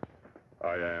disciples?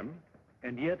 I am.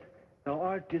 And yet thou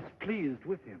art displeased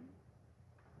with him.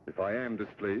 If I am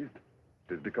displeased,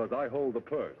 it is because I hold the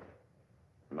purse,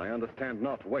 and I understand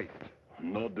not waste.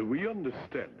 Nor do we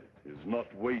understand it. Is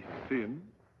not waste sin?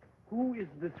 Who is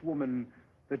this woman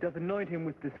that doth anoint him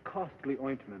with this costly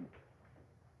ointment?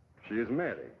 She is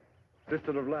Mary,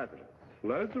 sister of Lazarus.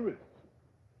 Lazarus?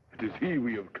 It is he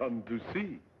we have come to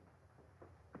see.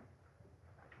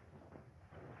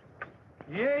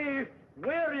 Yea,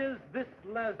 where is this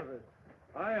Lazarus?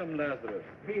 I am Lazarus.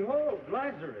 Behold,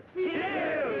 Lazarus. He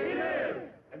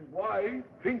lives! And why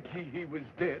think ye he was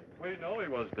dead? We know he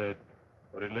was dead,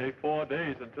 but he lay 4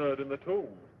 days interred in the tomb.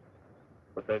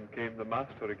 But then came the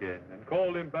master again and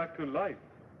called him back to life.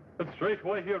 And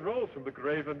straightway he arose from the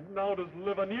grave and now does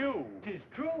live anew. 'Tis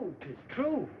true, 'tis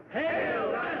true. Hail,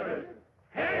 Lazarus!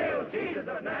 Hail, Jesus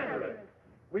of Nazareth!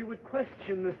 We would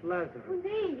question this Lazarus. Oh,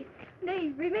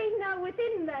 nay, remain now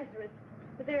within, Lazarus.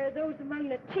 For there are those among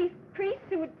the chief priests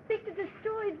who would seek to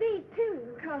destroy thee,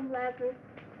 too. Come, Lazarus.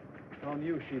 How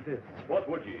knew she this? What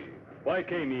would ye? Why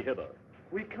came ye hither?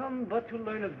 We come but to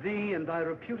learn of thee and thy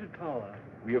reputed power.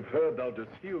 We have heard thou dost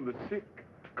heal the sick,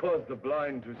 cause the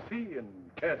blind to see, and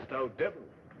cast out devils.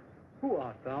 Who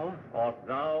art thou? Art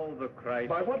thou the Christ?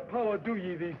 By what power do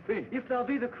ye these things? If thou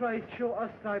be the Christ, show us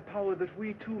thy power that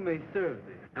we too may serve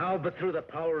thee. How but through the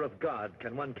power of God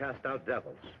can one cast out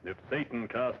devils? If Satan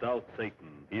cast out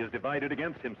Satan, he is divided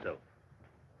against himself.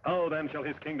 How then shall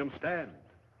his kingdom stand?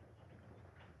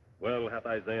 Well hath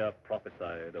Isaiah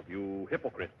prophesied of you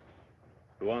hypocrites,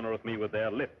 who honoreth me with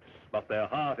their lips, but their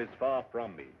heart is far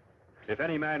from me. If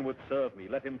any man would serve me,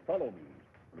 let him follow me.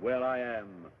 And where I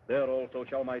am, there also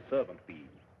shall my servant be.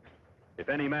 If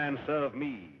any man serve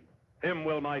me, him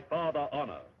will my Father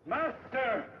honor.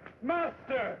 Master!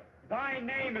 Master! Thy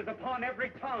name is upon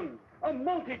every tongue. A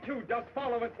multitude does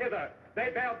follow us hither. They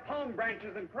bear palm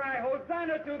branches and cry,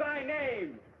 Hosanna to thy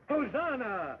name!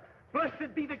 Hosanna!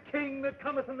 Blessed be the King that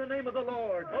cometh in the name of the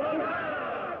Lord.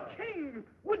 Hosanna! King,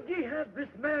 would ye have this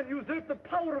man usurp the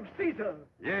power of Caesar?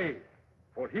 Yea,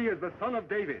 for he is the son of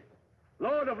David,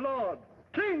 Lord of lords,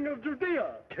 King of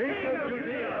Judea. King of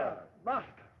Judea!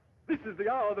 Master, this is the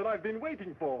hour that I've been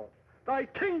waiting for. Thy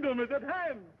kingdom is at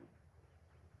hand.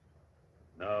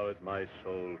 Now is my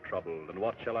soul troubled, and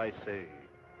what shall I say?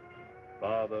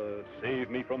 Father, save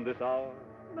me from this hour.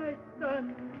 My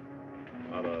son,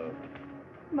 Mother,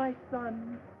 my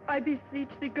son, I beseech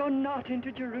thee, go not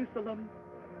into Jerusalem.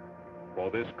 for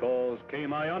this cause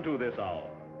came I unto this hour.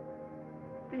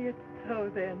 Be it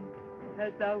so then,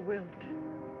 as thou wilt.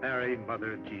 Mary,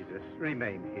 mother of Jesus,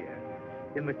 remain here,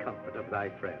 in the comfort of thy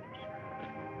friends.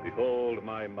 Behold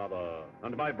my mother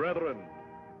and my brethren,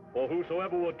 for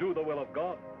whosoever would do the will of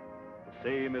God, the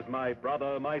same is my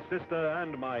brother, my sister,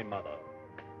 and my mother.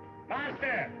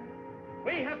 Master,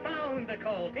 we have found the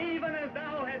colt, even as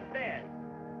thou hast said.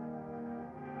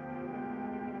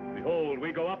 Behold,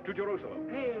 we go up to Jerusalem.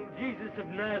 Hail, Jesus of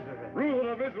Nazareth.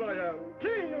 Ruler of Israel.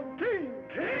 King of kings.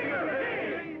 King of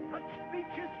kings. Such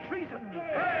speech is treason.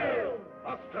 Hail!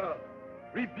 Master,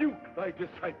 rebuke thy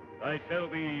disciples. I tell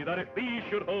thee that if these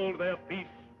should hold their peace,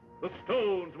 the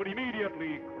stones would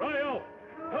immediately cry out,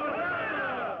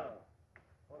 Hosanna!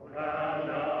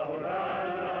 Hosanna,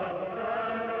 Hosanna, Hosanna.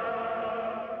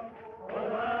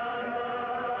 Hosanna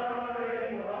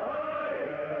in the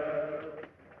highest.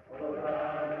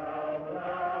 Hosanna,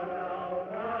 Hosanna,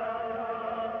 Hosanna.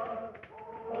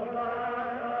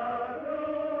 Hosanna to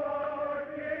our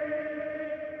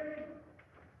King.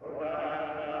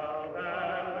 Hosanna,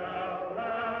 Hosanna,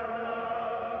 Hosanna.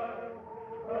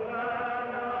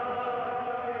 Hosanna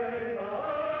in the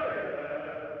highest.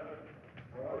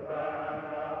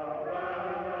 Hosanna, Hosanna,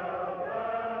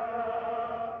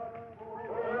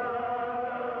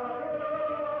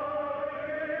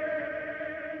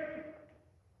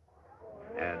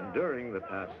 And during the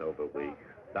Passover week,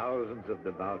 thousands of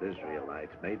devout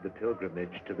Israelites made the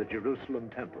pilgrimage to the Jerusalem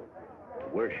temple to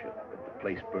worship and to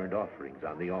place burnt offerings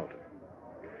on the altar.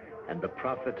 And the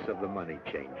profits of the money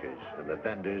changers and the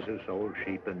vendors who sold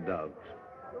sheep and doves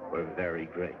were very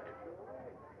great.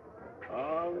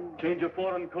 Change of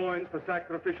foreign coins for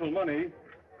sacrificial money.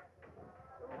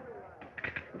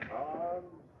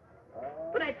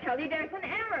 But I tell you, there's an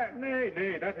error.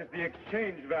 Nay, that is the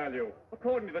exchange value.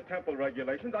 According to the temple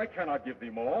regulations, I cannot give thee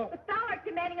more. But thou art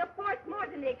demanding a fourth more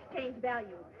than the exchange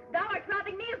value. Thou art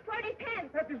robbing me of 40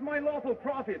 pence. That is my lawful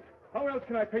profit. How else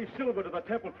can I pay silver to the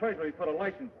temple treasury for a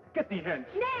license? Get thee hence.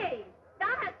 Nay,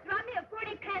 thou hast robbed me of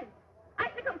 40 pence. I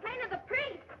shall complain of the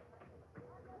priest.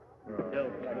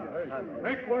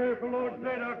 Make way for Lord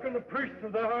Zadok and the priests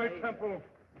of the high temple.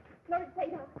 Lord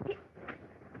Zadok.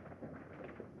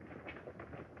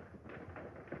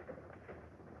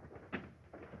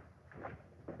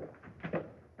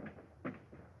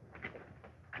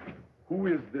 Who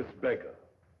is this beggar?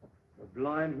 A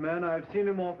blind man. I've seen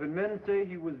him often. Men say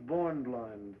he was born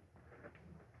blind.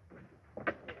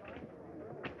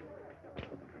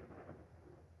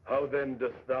 How then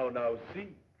dost thou now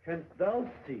see? Canst thou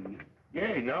see?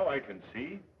 Yea, now I can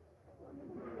see.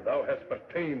 Thou hast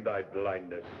attained thy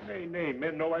blindness. Nay,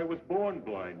 men know I was born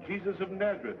blind. Jesus of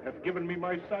Nazareth hath given me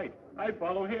my sight. I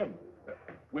follow him.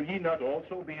 Will ye not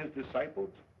also be his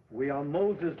disciples? We are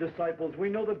Moses' disciples. We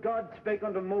know that God spake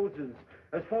unto Moses.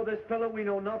 As for this fellow, we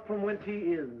know not from whence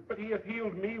he is. But he hath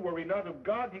healed me. Were he not of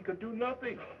God, he could do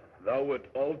nothing. Thou wert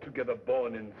altogether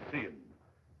born in sin.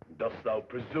 Dost thou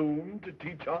presume to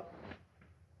teach us?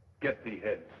 Get thee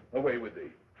hence. Away with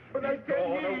thee. But I tell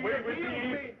ye, away with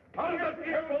thee. Out of the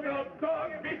temple, thou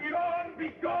dog, be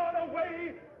gone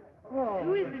away. Oh,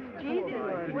 who is this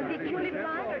Jesus? Was he truly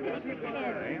blind or did he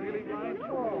pretend?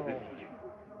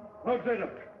 Lord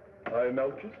Zadok. I,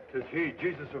 Malchus? 'Tis he,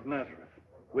 Jesus of Nazareth.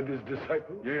 With his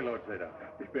disciples? Yea, Lord Zadok.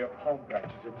 They bear palm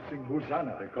branches and sing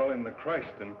Hosanna. They call him the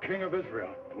Christ and King of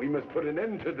Israel. We must put an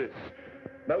end to this.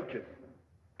 Malchus.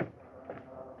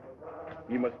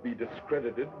 He must be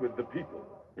discredited with the people.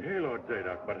 Yea, Lord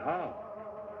Zadok, but how?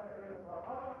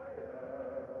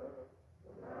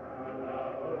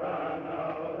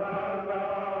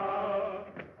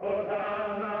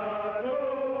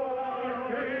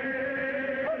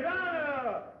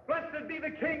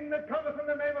 King that cometh in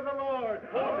the name of the Lord.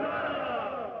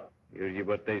 Hosanna! Hear ye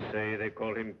what they say? They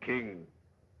call him king.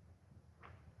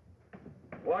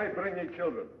 Why bring ye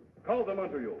children? Call them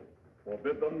unto you.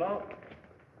 Forbid them not.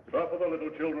 Suffer the little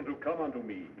children to come unto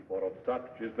me, for of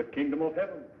such is the kingdom of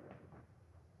heaven.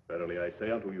 Verily I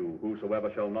say unto you, whosoever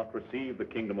shall not receive the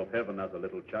kingdom of heaven as a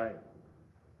little child,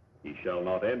 he shall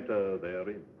not enter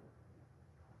therein.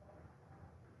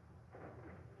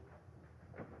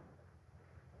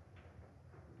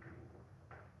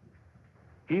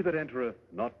 He that entereth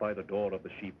not by the door of the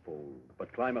sheepfold,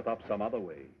 but climbeth up some other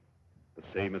way, the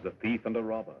same is a thief and a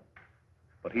robber.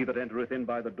 But he that entereth in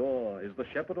by the door is the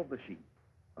shepherd of the sheep,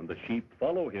 and the sheep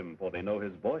follow him, for they know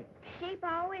his voice. Sheep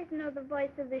always know the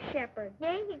voice of the shepherd.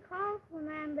 Yea, he calls them,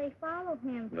 and they follow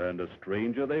him. And a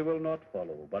stranger they will not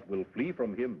follow, but will flee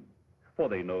from him, for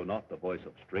they know not the voice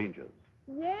of strangers.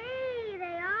 Yea,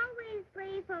 they always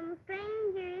flee from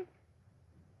strangers.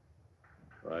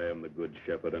 I am the good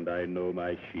shepherd, and I know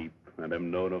my sheep, and am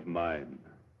known of mine.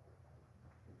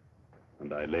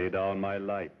 And I lay down my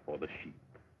life for the sheep.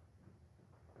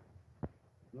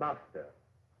 Master.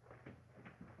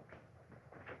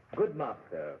 Good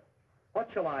master, what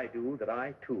shall I do that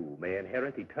I, too, may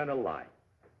inherit eternal life?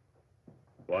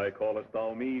 Why callest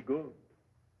thou me good?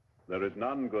 There is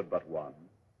none good but one,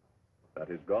 That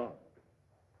is God.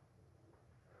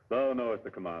 Thou knowest the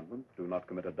commandments. Do not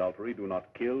commit adultery, do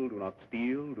not kill, do not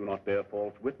steal, do not bear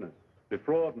false witness,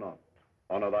 defraud not,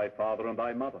 honor thy father and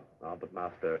thy mother. Ah, but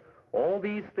Master, all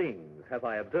these things have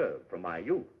I observed from my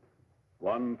youth.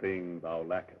 One thing thou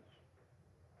lackest.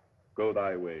 Go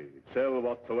thy way, sell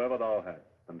whatsoever thou hast,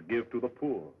 and give to the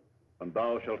poor, and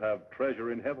thou shalt have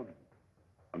treasure in heaven.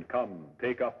 And come,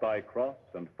 take up thy cross,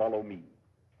 and follow me.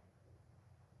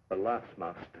 Alas,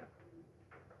 Master,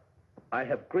 I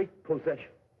have great possessions.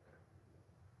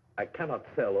 I cannot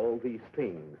sell all these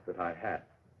things that I have.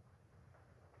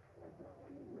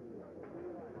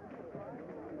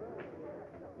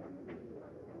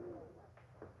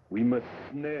 We must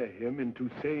snare him into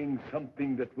saying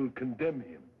something that will condemn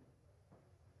him.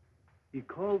 He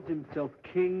calls himself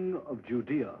King of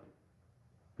Judea.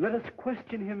 Let us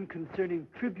question him concerning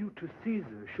tribute to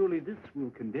Caesar. Surely this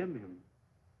will condemn him.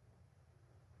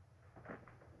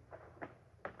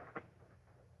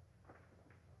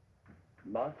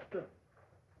 Master,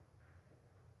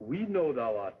 we know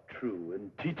thou art true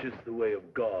and teachest the way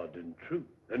of God in truth,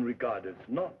 and regardest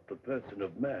not the person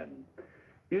of man.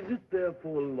 Is it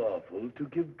therefore lawful to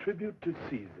give tribute to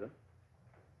Caesar?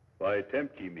 Why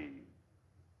tempt ye me?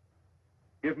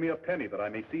 Give me a penny that I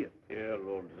may see it. Here,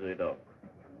 Lord Zadok.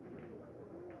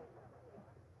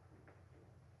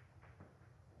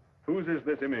 Whose is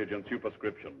this image and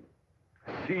superscription?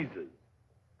 Caesar's.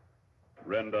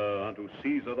 Render unto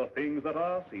Caesar the things that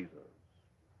are Caesar's,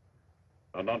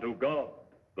 and unto God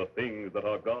the things that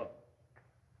are God's.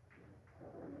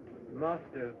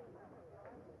 Master,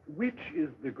 which is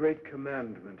the great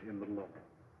commandment in the law?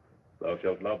 Thou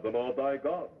shalt love the Lord thy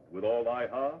God with all thy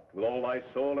heart, with all thy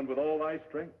soul, and with all thy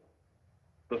strength.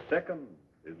 The second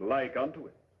is like unto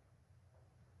it.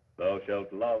 Thou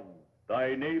shalt love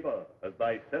thy neighbor as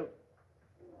thyself.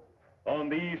 On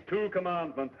these two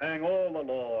commandments hang all the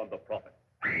law and the prophets.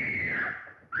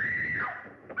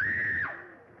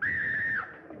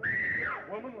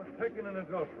 Woman was taken in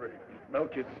adultery.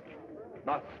 Notice,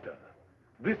 Master,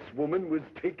 this woman was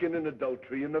taken in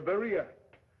adultery in the very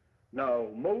act. Now,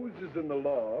 Moses in the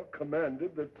law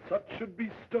commanded that such should be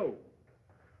stoned.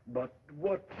 But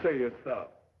what sayest thou?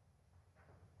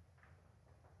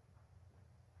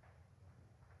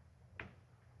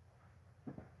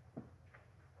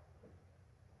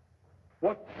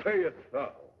 What sayest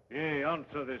thou? Yea,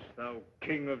 answer this, thou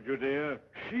King of Judea.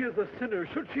 She is a sinner.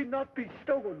 Should she not be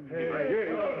stoned? He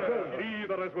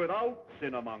that is without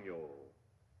sin among you,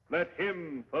 let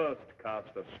him first cast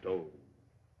a stone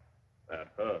at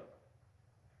her.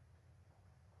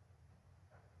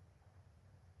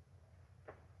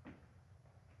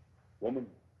 Woman,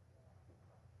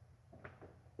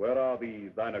 where are these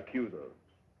thine accusers?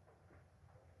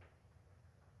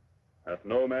 Hath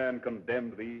no man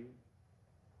condemned thee?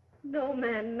 No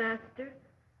man, Master.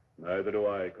 Neither do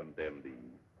I condemn thee.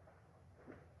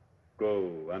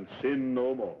 Go and sin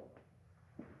no more.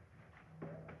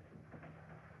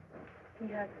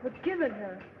 He has forgiven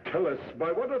her. Tell us,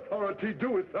 by what authority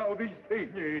doest thou these things?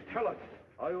 Yea, tell us.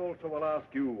 I also will ask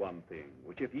you one thing,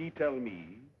 which if ye tell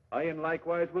me, I in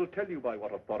likewise will tell you by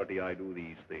what authority I do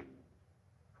these things.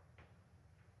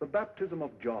 The baptism of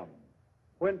John,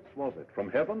 whence was it? From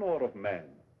heaven or of man?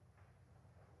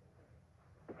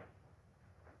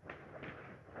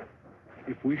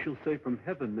 If we shall say from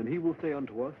heaven, then he will say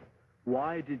unto us,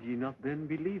 why did ye not then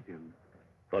believe him?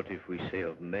 But if we say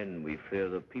of men, we fear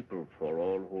the people, for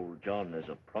all hold John as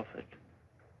a prophet.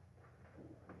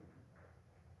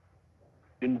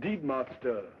 Indeed,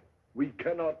 Master, we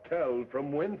cannot tell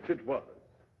from whence it was.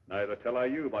 Neither tell I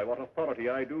you by what authority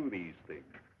I do these things.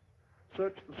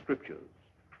 Search the Scriptures,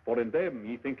 for in them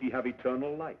ye think ye have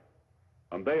eternal life,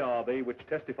 and they are they which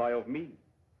testify of me.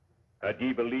 Had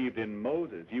ye believed in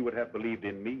Moses, ye would have believed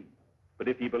in me. But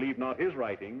if ye believe not his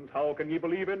writings, how can ye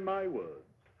believe in my words?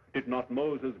 Did not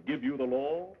Moses give you the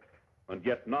law? And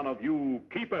yet none of you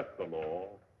keepeth the law.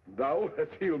 Thou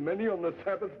hast healed many on the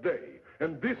Sabbath day,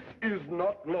 and this is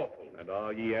not lawful. And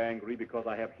are ye angry because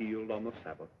I have healed on the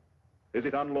Sabbath? Is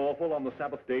it unlawful on the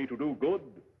Sabbath day to do good?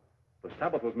 The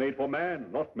Sabbath was made for man,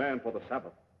 not man for the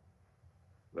Sabbath.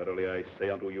 Verily I say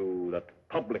unto you that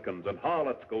publicans and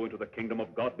harlots go into the kingdom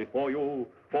of God before you.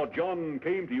 For John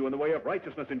came to you in the way of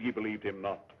righteousness, and ye believed him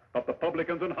not. But the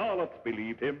publicans and harlots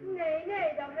believed him. Nay,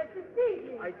 nay, thou hast deceived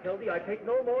me. I tell thee, I take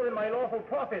no more than my lawful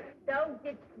profit. Thou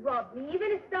didst rob me,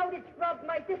 even as thou didst rob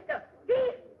my sister.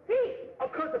 Thief! Thief! A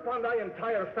curse upon thy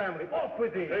entire family. Off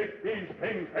with thee. Take these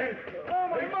things hence. Oh,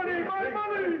 my money, my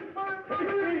money, my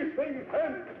money! Take these things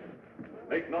hence.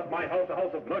 Make not my house a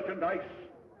house of merchandise.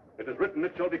 It is written,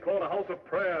 it shall be called a house of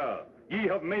prayer. Ye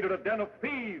have made it a den of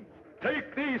thieves.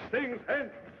 Take these things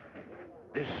hence.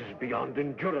 This is beyond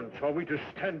endurance. Are we to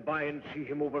stand by and see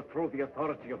him overthrow the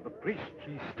authority of the priests?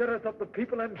 He stirreth up the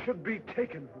people and should be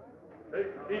taken.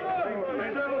 Take these things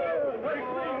hence. Take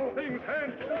these things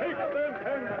hence. Take them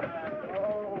hence.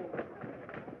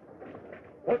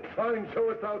 What sign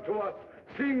showest thou to us,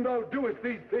 seeing thou doest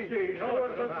these things? Show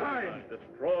us a sign.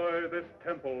 Destroy this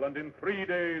temple, and in 3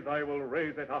 days I will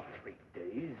raise it up. 3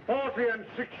 days?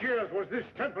 46 years was this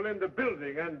temple in the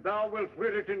building, and thou wilt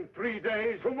rear it in 3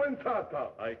 days? From whence art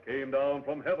thou? I came down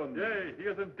from heaven. Yea, he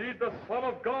is indeed the Son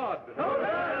of God.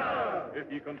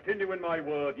 If ye continue in my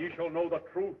word, ye shall know the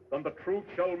truth, and the truth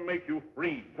shall make you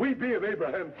free. We be of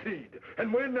Abraham's seed,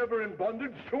 and we're never in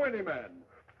bondage to any man.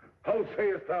 How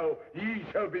sayest thou, ye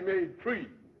shall be made free?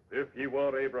 If ye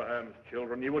were Abraham's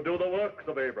children, ye would do the works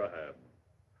of Abraham.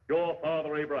 Your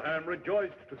father Abraham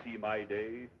rejoiced to see my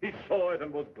day. He saw it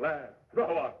and was glad.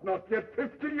 Thou art not yet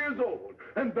 50 years old,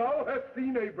 and thou hast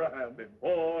seen Abraham.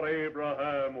 Before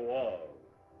Abraham was,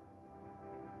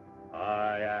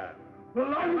 I am.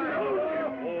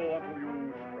 Woe unto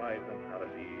you, scribes and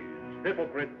Pharisees,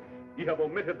 hypocrites! Ye have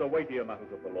omitted the weightier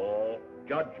matters of the law,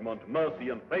 judgment, mercy,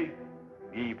 and faith.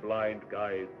 Ye blind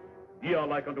guides, ye are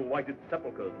like unto whited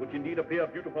sepulchres, which indeed appear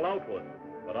beautiful outward,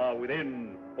 but are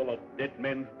within full of dead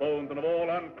men's bones and of all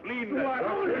uncleanness.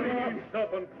 Ye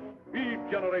serpents, ye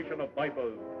generation of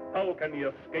vipers, how can ye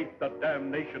escape the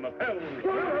damnation of hell?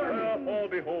 Therefore,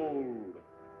 behold,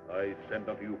 I send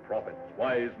unto you prophets,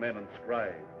 wise men, and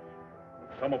scribes. And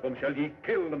some of them shall ye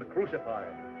kill and crucify,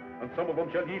 and some of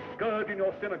them shall ye scourge in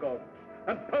your synagogues,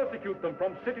 and persecute them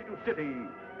from city to city,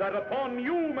 that upon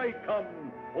you may come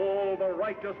all the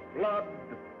righteous blood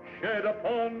shed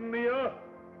upon the earth.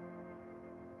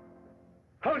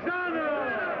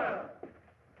 Hosanna!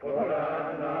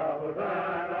 Hosanna,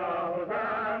 Hosanna,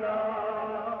 Hosanna,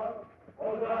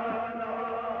 Hosanna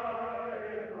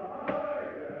in the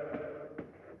highest.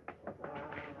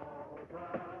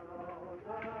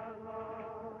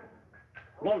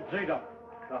 Lord Zadok,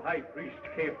 the high priest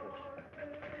Caiaphas.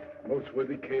 Most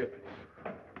worthy Caiaphas,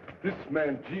 this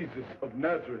man Jesus of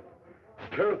Nazareth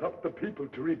stirreth up the people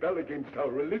to rebel against our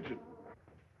religion.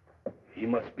 He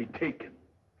must be taken.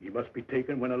 He must be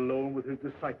taken when alone with his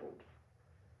disciples.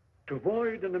 To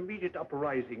avoid an immediate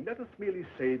uprising, let us merely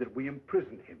say that we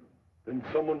imprison him. Then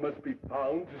someone must be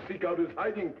found to seek out his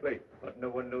hiding place. But no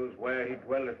one knows where he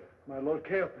dwelleth. My Lord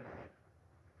Caiaphas,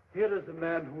 here is a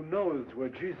man who knows where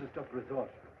Jesus doth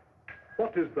resort.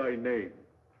 What is thy name?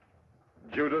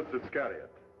 Judas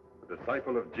Iscariot, the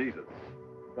disciple of Jesus.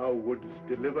 Thou wouldst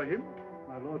deliver him?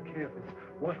 My Lord Caiaphas,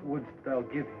 what wouldst thou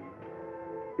give him?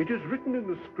 It is written in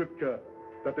the scripture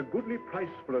that the goodly price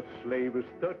for a slave is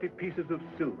 30 pieces of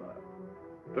silver.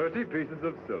 30 pieces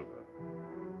of silver.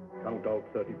 Count out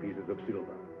 30 pieces of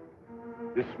silver.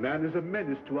 This man is a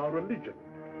menace to our religion.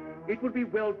 It would be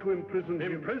well to imprison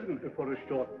him for a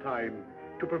short time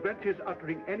to prevent his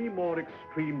uttering any more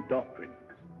extreme doctrines.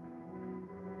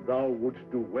 Thou wouldst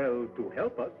do well to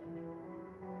help us.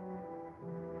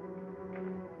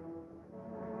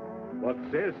 What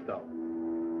sayest thou?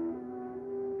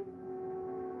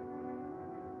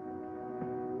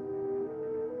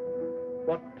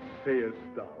 What sayest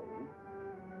thou?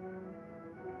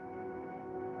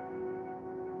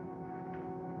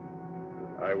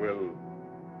 I will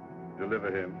deliver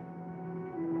him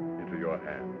into your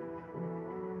hands.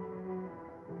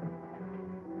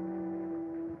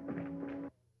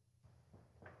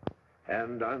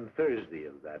 And on Thursday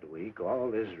of that week,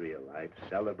 all Israelites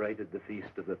celebrated the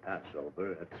feast of the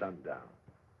Passover at sundown.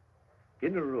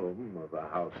 In a room of a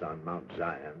house on Mount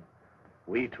Zion,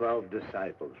 we 12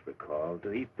 disciples were called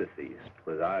to eat the feast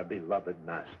with our beloved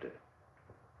Master.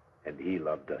 And he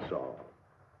loved us all,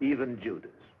 even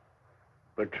Judas.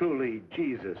 For truly,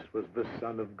 Jesus was the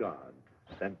Son of God,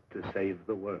 sent to save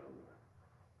the world.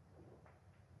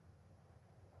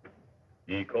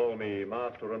 Ye call me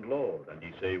Master and Lord, and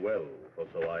ye say well, for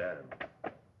so I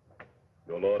am.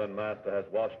 Your Lord and Master has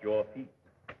washed your feet.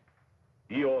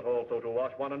 Ye ought also to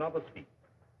wash one another's feet.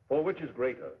 For which is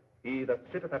greater, he that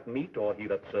sitteth at meat, or he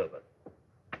that serveth?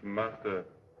 Master,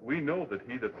 we know that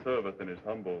he that serveth and is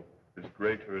humble is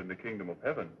greater in the kingdom of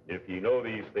heaven. If ye know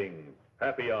these things,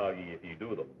 happy are ye if ye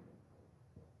do them.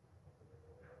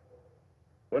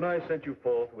 When I sent you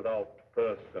forth without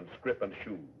purse and scrip and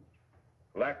shoes,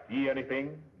 lacked ye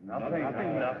anything?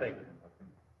 Nothing.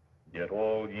 Yet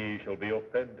all ye shall be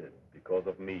offended because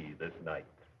of me this night.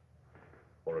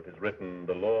 For it is written,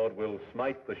 the Lord will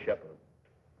smite the shepherd,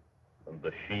 and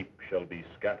the sheep shall be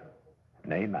scattered.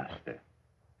 Nay, Master,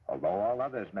 although all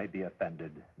others may be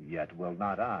offended, yet will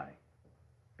not I.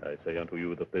 I say unto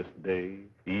you that this day,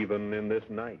 even in this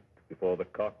night, before the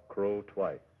cock crow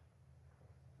twice,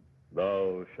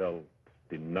 thou shalt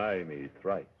deny me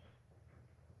thrice.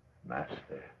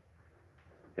 Master,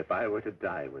 if I were to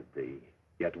die with thee,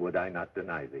 yet would I not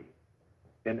deny thee,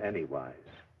 in any wise.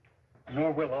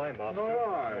 Nor will I, Master. Nor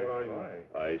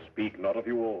I. I speak not of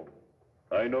you all.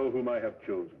 I know whom I have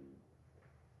chosen.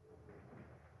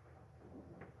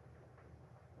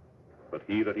 But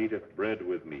he that eateth bread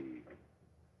with me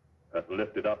hath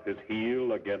lifted up his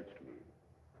heel against me.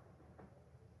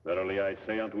 Verily I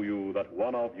say unto you that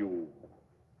one of you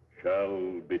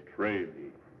shall betray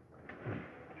me.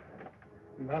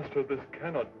 Master, this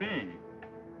cannot be.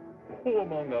 Who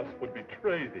among us would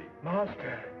betray thee?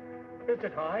 Master, is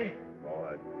it I?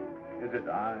 Lord, is it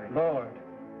I? Lord,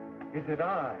 is it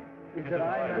I? Is it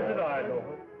I, Is it I,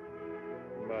 Lord?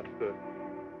 Master,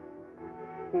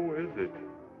 who is it?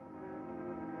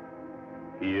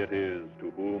 He it is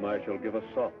to whom I shall give a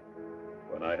sop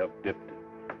when I have dipped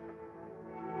it.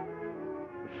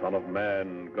 The Son of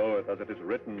Man goeth as it is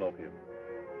written of him.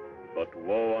 But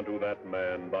woe unto that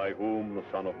man by whom the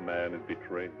Son of Man is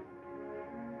betrayed.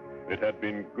 It had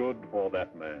been good for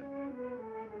that man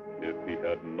if he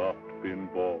had not been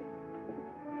born.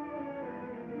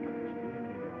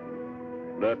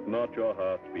 Let not your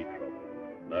hearts be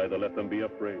troubled, neither let them be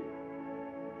afraid.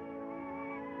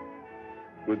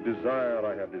 With desire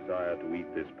I have desired to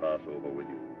eat this Passover with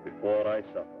you before I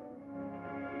suffer.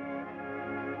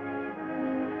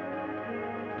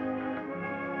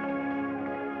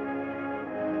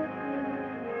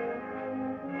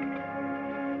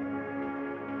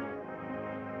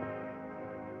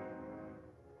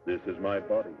 This is my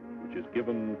body, which is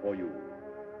given for you.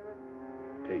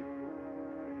 Take.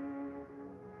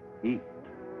 Eat.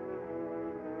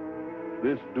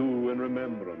 This do in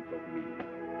remembrance of me.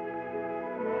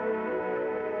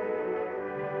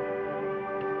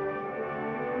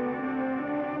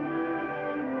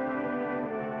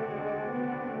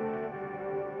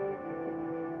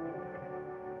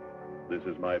 This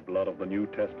is my blood of the New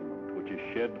Testament, which is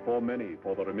shed for many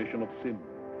for the remission of sins.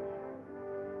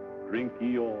 Drink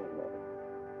ye all of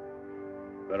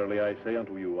it. Verily I say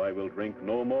unto you, I will drink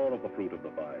no more of the fruit of the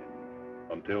vine,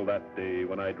 until that day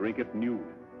when I drink it new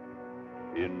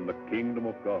in the kingdom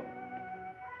of God.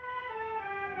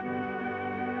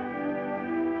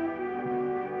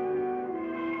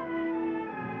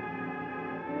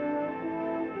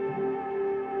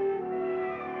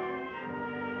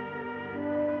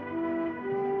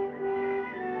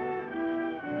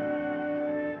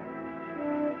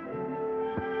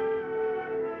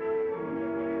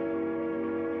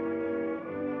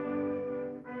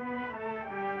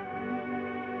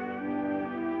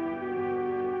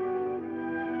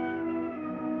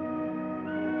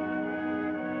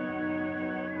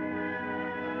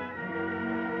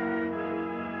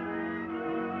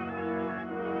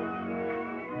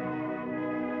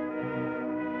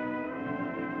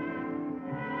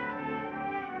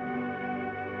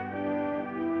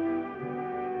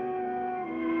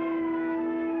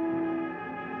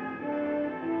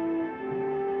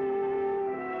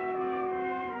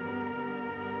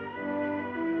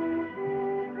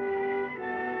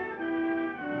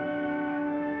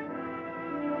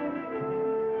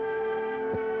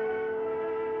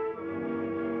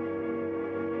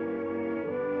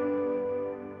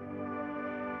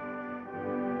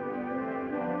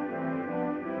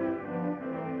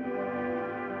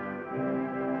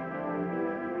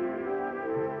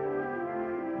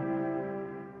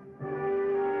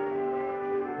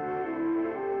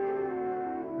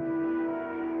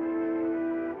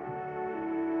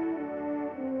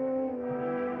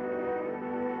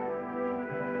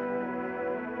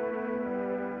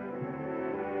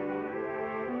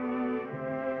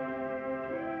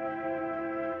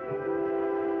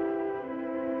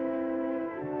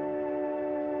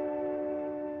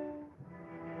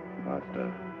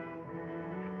 Master,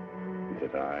 is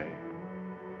it I?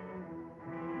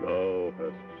 Thou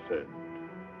hast said,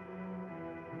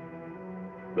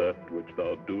 that which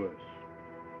thou doest,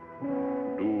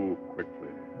 do quickly.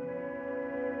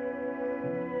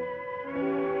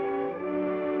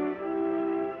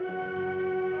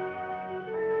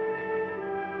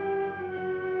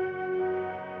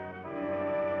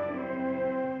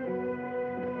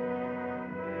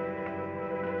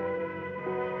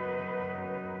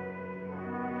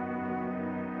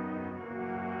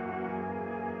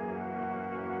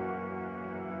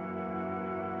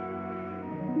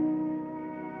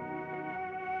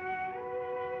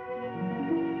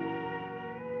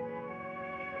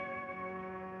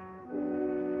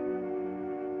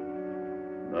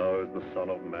 Now is the Son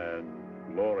of Man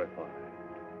glorified,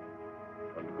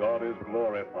 and God is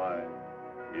glorified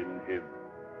in him.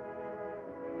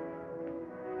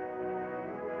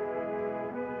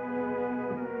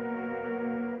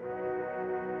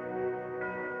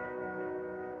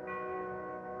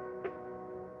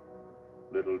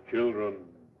 Little children,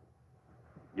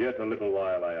 yet a little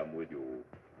while I am with you.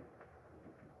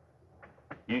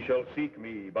 Ye shall seek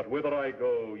me, but whither I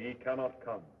go, ye cannot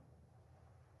come.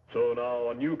 So now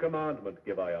a new commandment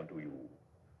give I unto you,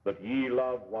 that ye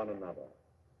love one another,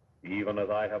 even as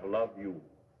I have loved you.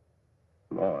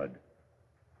 Lord,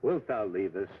 wilt thou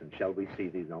leave us, and shall we see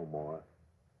thee no more?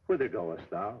 Whither goest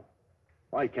thou?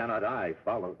 Why cannot I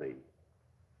follow thee?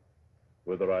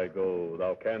 Whither I go,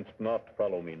 thou canst not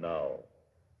follow me now,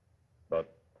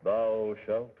 but thou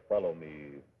shalt follow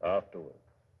me afterwards.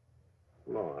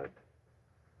 Lord,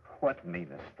 what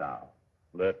meanest thou?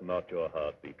 Let not your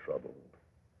heart be troubled.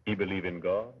 Ye believe in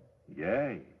God?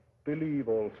 Yea. Believe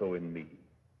also in me.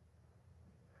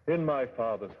 In my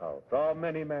Father's house are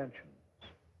many mansions.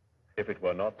 If it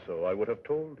were not so, I would have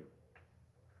told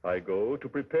you. I go to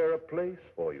prepare a place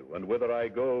for you, and whither I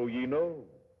go ye know,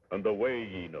 and the way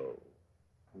ye know.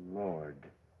 Lord,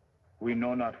 we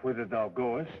know not whither thou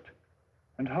goest,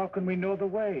 and how can we know the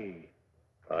way?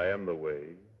 I am the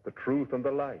way, the truth, and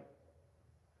the life.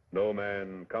 No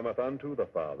man cometh unto the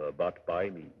Father but by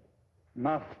me.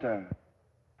 Master,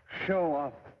 show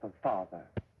us the Father.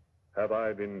 Have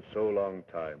I been so long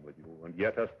time with you, and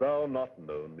yet hast thou not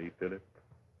known me, Philip?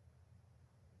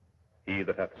 He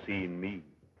that hath seen me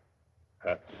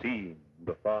hath seen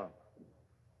the Father.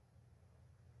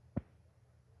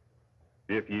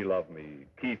 If ye love me,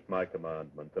 keep my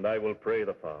commandments, and I will pray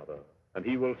the Father, and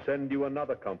he will send you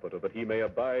another Comforter, that he may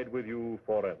abide with you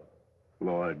forever.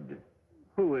 Lord,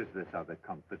 who is this other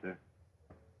Comforter?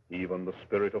 Even the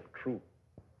Spirit of truth,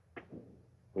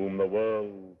 whom the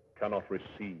world cannot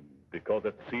receive, because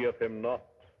it seeth him not,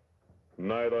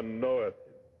 neither knoweth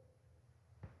him.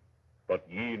 But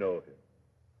ye know him,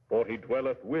 for he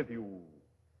dwelleth with you,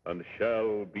 and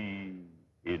shall be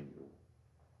in you.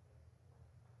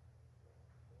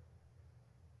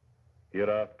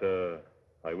 Hereafter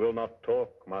I will not talk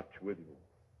much with you,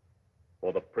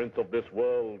 for the prince of this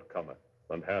world cometh,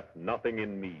 and hath nothing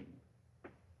in me,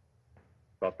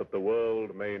 but that the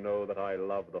world may know that I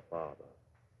love the Father.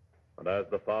 And as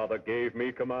the Father gave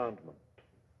me commandment,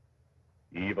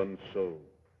 even so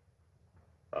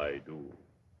I do.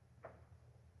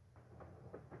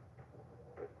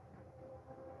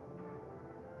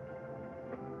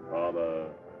 Father,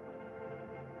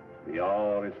 the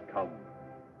hour is come.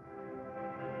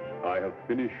 I have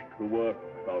finished the work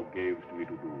thou gavest me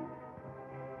to do.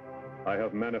 I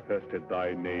have manifested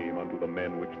thy name unto the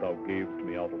men which thou gavest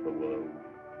me out of the world.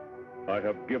 I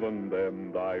have given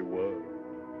them thy word,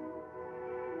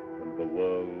 and the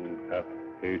world hath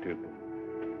hated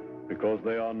them, because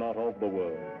they are not of the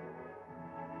world,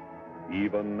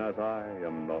 even as I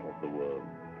am not of the world.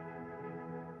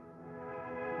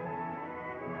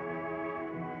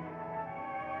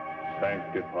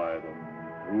 Sanctify them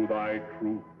through thy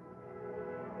truth.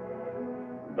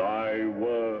 Thy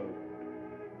word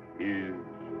is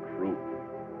truth.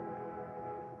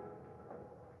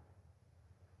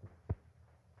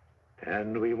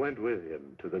 And we went with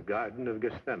him to the Garden of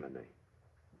Gethsemane.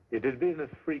 It had been a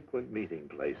frequent meeting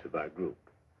place of our group.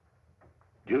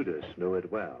 Judas knew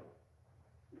it well,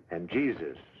 and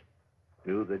Jesus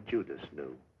knew that Judas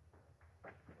knew.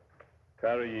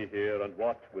 Tarry ye here and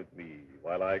watch with me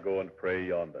while I go and pray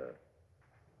yonder.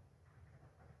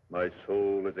 My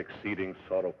soul is exceeding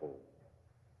sorrowful,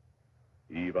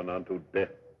 even unto death.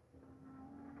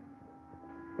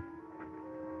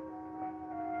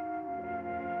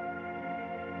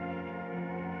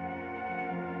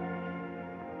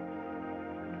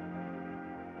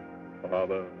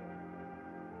 Father,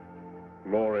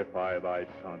 glorify thy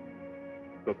Son,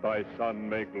 that thy Son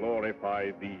may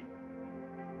glorify thee.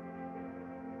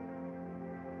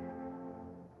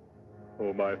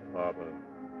 O my Father,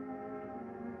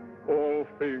 all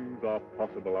things are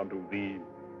possible unto thee.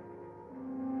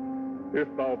 If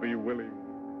thou be willing,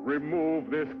 remove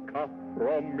this cup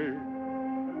from me.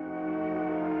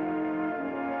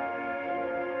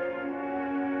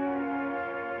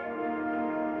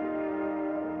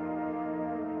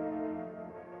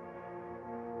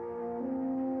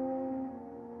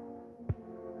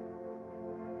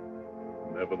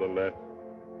 Nevertheless,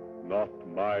 not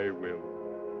my will,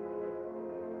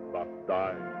 but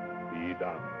thine be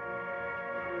done.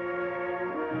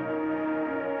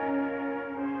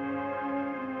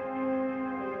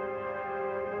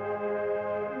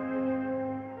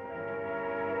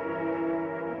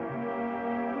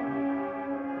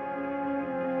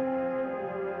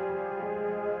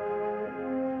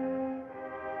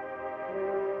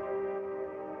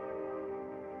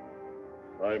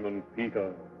 Simon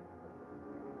Peter,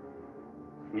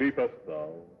 sleepest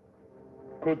thou?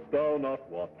 Couldst thou not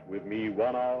watch with me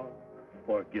 1 hour?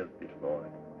 Forgive me,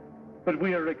 Lord, but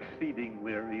we are exceeding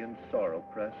weary and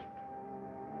sorrow-pressed.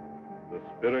 The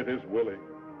spirit is willing,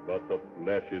 but the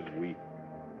flesh is weak.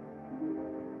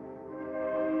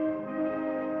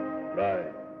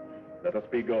 Rise, let us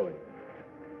be going.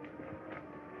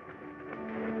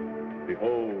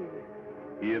 Behold,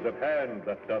 he is at hand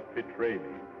that doth betray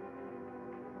me.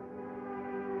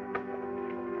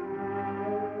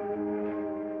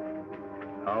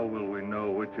 How will we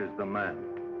know which is the man?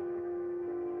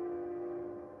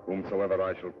 Whomsoever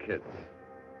I shall kiss,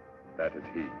 that is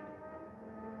he.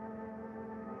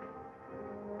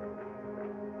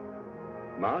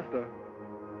 Master.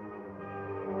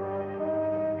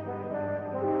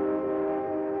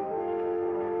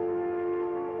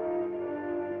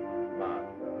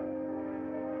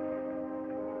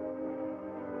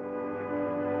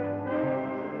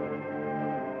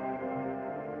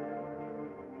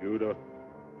 Judas,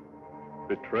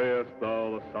 betrayest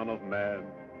thou the Son of Man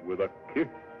with a kiss?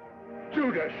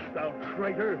 Judas, thou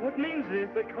traitor! What means this?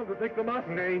 They come to take the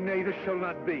master. Nay, nay, this shall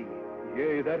not be.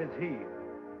 Yea, that is he.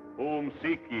 Whom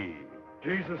seek ye?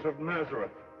 Jesus of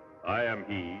Nazareth. I am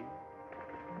he.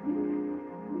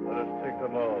 Let us take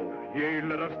them all. Yea,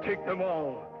 let us take them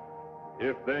all.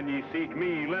 If then ye seek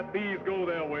me, let these go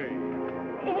their way.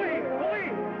 Away! Away!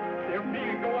 Their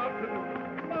me go out to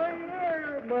them. My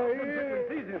ear! My ear!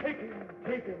 Seize him. Take him.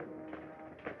 Take him.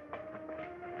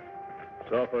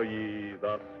 Suffer ye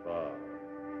thus far.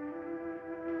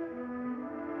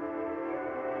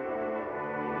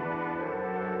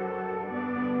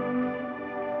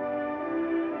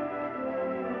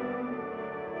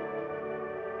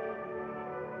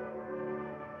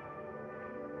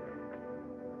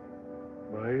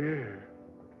 My ear.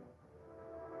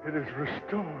 It is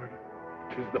restored.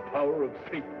 'Tis the power of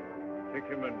Satan. Take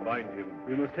him and bind him.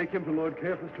 We must take him to Lord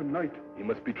Caiaphas tonight. He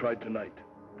must be tried tonight.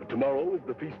 For tomorrow is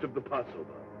the feast of the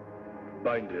Passover.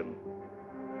 Bind him.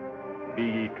 Be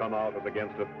ye come out as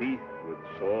against a thief, with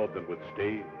swords and with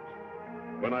staves.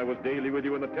 When I was daily with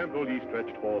you in the temple, ye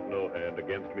stretched forth no hand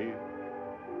against me.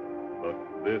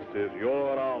 But this is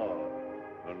your hour,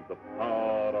 and the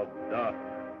power of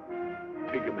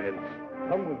darkness. Take him hence.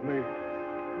 Come with me.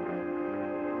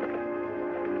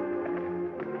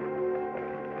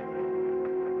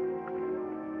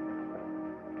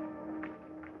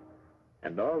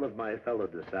 And all of my fellow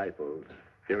disciples,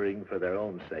 fearing for their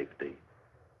own safety,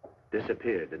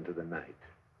 disappeared into the night,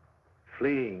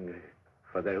 fleeing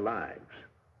for their lives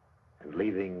and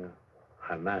leaving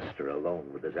our master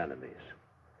alone with his enemies.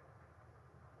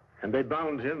 And they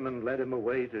bound him and led him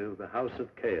away to the house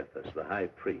of Caiaphas, the high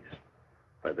priest,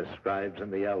 where the scribes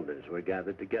and the elders were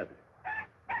gathered together.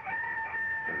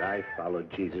 And I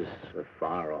followed Jesus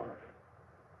afar off,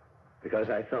 because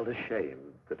I felt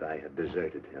ashamed that I had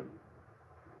deserted him.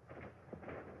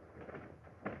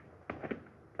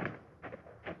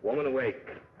 Woman, awake.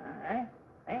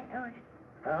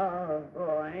 Oh,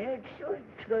 boy, it's so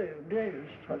good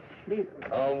to sleep.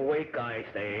 Awake, I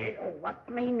say. What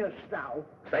meanest thou?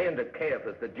 Saying to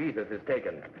Caiaphas that Jesus is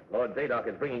taken. Lord Zadok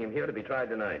is bringing him here to be tried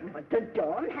tonight. But the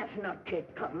dawn has not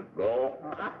yet come. Go.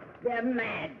 They're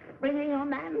mad. Bringing a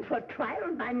man for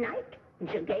trial by night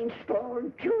is against all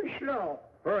Jewish law.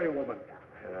 Hurry, woman.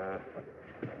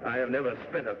 I have never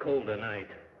spent a colder night.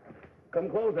 Come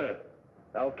closer.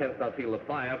 Thou canst not feel the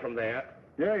fire from there.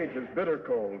 Yea, 'tis bitter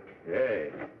cold.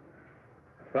 Yea.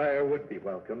 Fire would be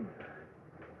welcome.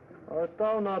 Art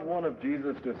thou not one of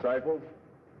Jesus' disciples?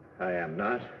 I am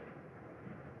not.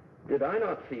 Did I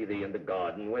not see thee in the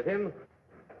garden with him?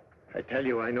 I tell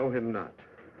you, I know him not.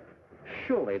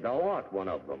 Surely thou art one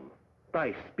of them.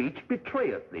 Thy speech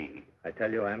betrayeth thee. I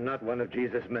tell you, I am not one of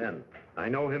Jesus' men. I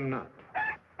know him not.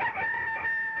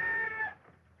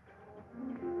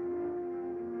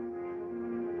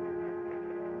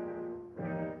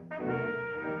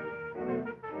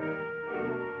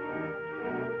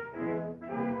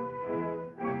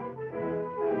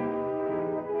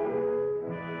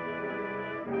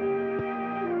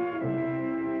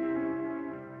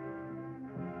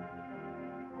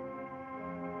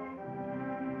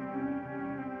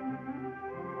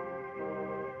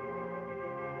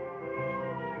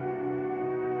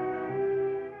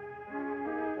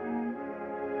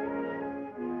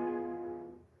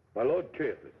 My Lord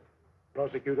Caiaphas,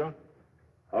 Prosecutor?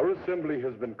 our assembly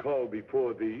has been called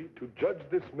before thee to judge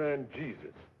this man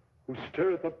Jesus, who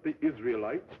stirreth up the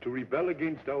Israelites to rebel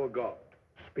against our God.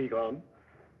 Speak on.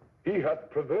 He hath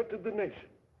perverted the nation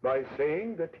by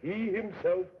saying that he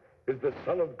himself is the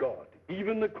Son of God,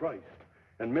 even the Christ,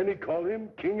 and many call him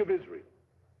King of Israel.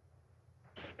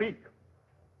 speak.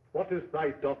 What is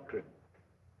thy doctrine?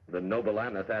 The noble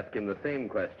Annas asked him the same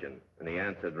question, and he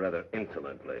answered rather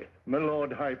insolently. My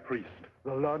Lord High Priest,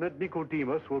 the learned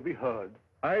Nicodemus will be heard.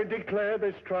 I declare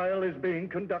this trial is being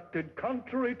conducted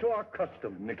contrary to our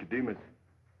custom. Nicodemus,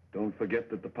 don't forget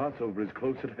that the Passover is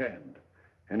close at hand,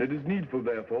 and it is needful,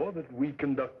 therefore, that we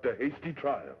conduct a hasty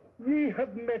trial. Ye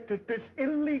have met at this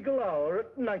illegal hour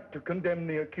at night to condemn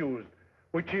the accused,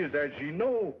 which is, as ye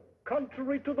know,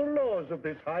 contrary to the laws of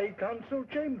this high council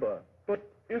chamber. But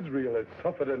Israel has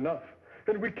suffered enough,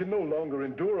 and we can no longer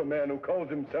endure a man who calls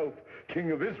himself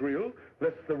King of Israel,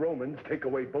 lest the Romans take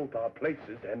away both our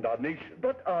places and our nation.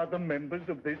 But are the members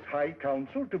of this high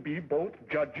council to be both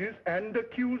judges and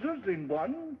accusers in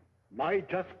one? My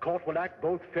just court will act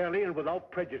both fairly and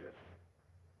without prejudice.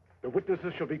 The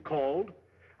witnesses shall be called,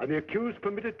 and the accused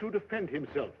permitted to defend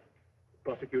himself.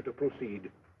 Prosecutor,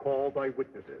 proceed. Call thy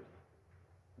witnesses.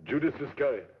 Judas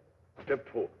Iscariot, step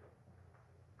forth.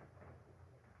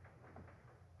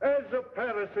 As a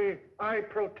Pharisee, I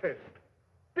protest.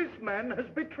 This man has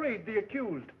betrayed the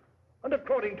accused, and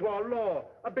according to our law,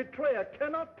 a betrayer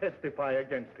cannot testify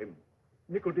against him.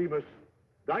 Nicodemus,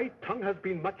 thy tongue has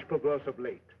been much perverse of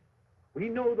late. We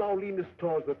know thou leanest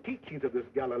towards the teachings of this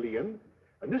Galilean,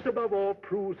 and this above all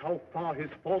proves how far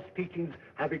his false teachings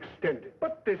have extended.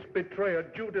 But this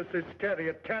betrayer, Judas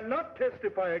Iscariot, cannot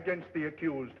testify against the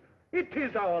accused. It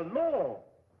is our law.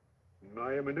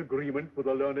 I am in agreement with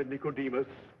the learned Nicodemus.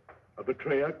 A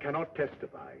betrayer cannot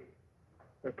testify.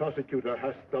 Prosecutor,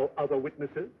 hast thou other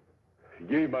witnesses?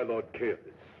 Yea, my Lord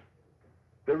Caiaphas.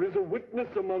 There is a witness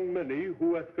among many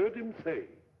who hath heard him say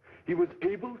he was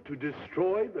able to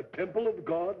destroy the temple of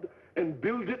God and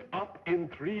build it up in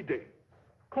 3 days.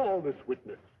 Call this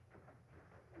witness.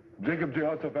 Jacob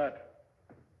Jehoshaphat.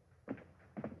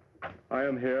 I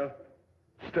am here.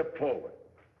 Step forward.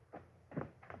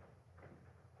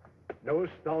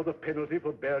 Knowest thou the penalty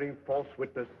for bearing false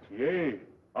witness? Yea,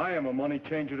 I am a money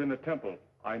changer in the temple.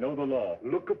 I know the law.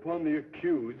 Look upon the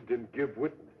accused and give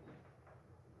witness.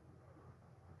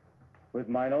 With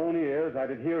mine own ears I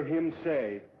did hear him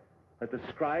say that the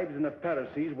scribes and the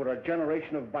Pharisees were a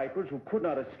generation of vipers who could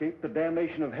not escape the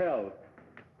damnation of hell,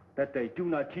 that they do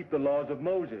not keep the laws of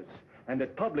Moses, and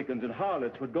that publicans and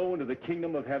harlots would go into the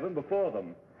kingdom of heaven before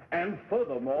them. And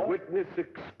furthermore... Witness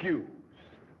excused.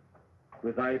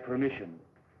 With thy permission.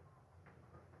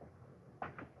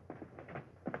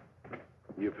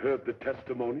 You've heard the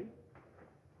testimony.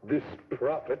 This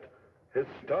prophet has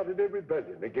started a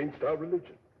rebellion against our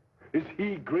religion. Is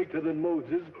he greater than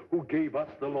Moses, who gave us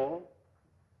the law?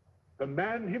 The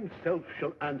man himself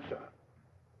shall answer.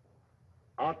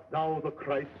 Art thou the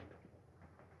Christ?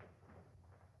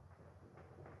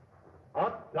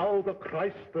 Art thou the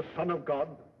Christ, the Son of God?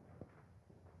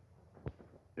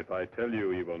 If I tell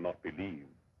you, ye will not believe.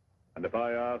 And if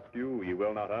I ask you, ye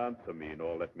will not answer me,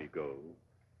 nor let me go.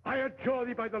 I adjure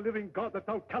thee by the living God that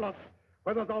thou tell us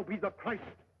whether thou be the Christ,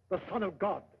 the Son of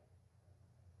God.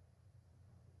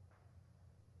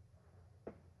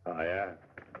 I am.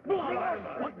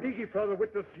 What think ye, further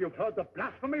witness? You've heard the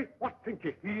blasphemy? What think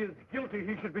ye? He is guilty.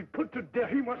 He should be put to death.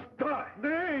 He must die.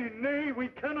 Nay, nay, we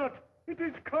cannot. It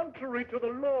is contrary to the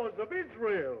laws of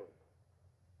Israel.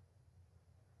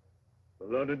 The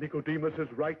learned Nicodemus is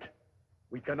right.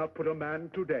 We cannot put a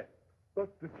man to death. But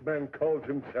this man calls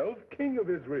himself King of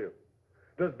Israel.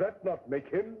 Does that not make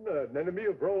him an enemy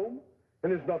of Rome?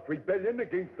 And is not rebellion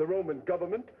against the Roman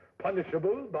government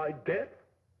punishable by death?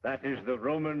 That is the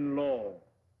Roman law.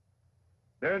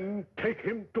 Then take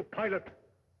him to Pilate.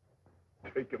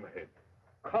 Take him ahead.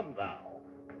 Come thou.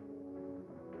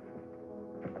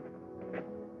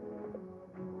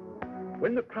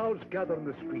 When the crowds gather in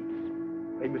the streets,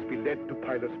 they must be led to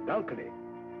Pilate's balcony,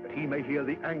 that he may hear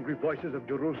the angry voices of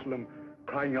Jerusalem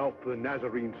crying out for the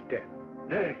Nazarene's death.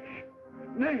 Nay,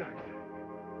 nay, I say.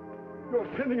 You're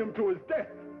sending him to his death.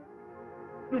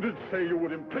 You did say you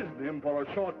would imprison him for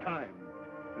a short time.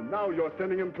 And now you're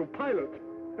sending him to Pilate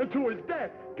and to his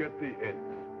death. Get thee hence.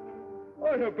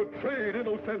 I have betrayed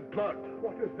innocent blood.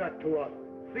 What is that to us?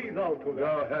 See thou to that.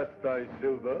 Thou hast thy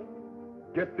silver.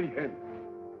 Get thee hence.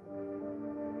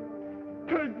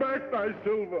 Take back thy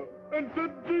silver and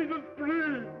set Jesus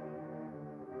free.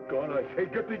 Gone, I say,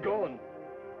 get thee gone.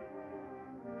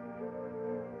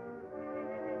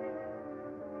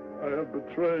 I have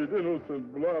betrayed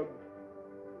innocent blood.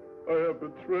 I have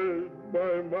betrayed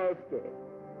my master.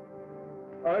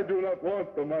 I do not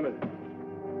want the money.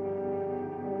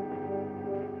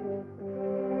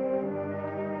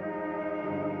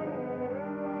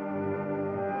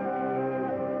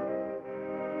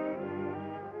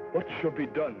 What shall be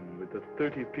done with the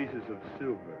 30 pieces of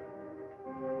silver?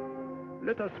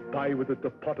 Let us buy with it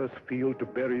the potter's field to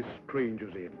bury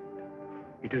strangers in.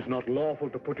 It is not lawful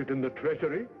to put it in the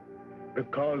treasury,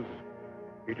 because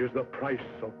it is the price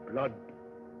of blood.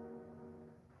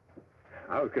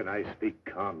 How can I speak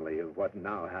calmly of what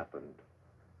now happened?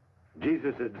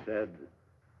 Jesus had said,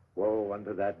 "Woe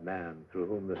unto that man through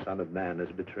whom the Son of Man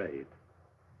is betrayed.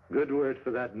 Good word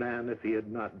for that man if he had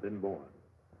not been born."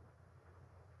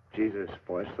 Jesus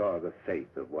foresaw the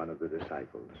fate of one of the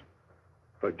disciples,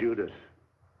 for Judas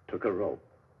took a rope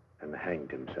and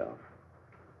hanged himself,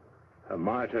 a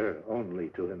martyr only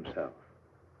to himself.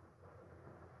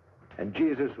 And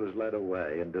Jesus was led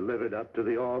away and delivered up to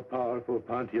the all-powerful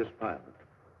Pontius Pilate,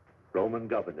 Roman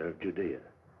governor of Judea,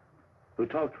 who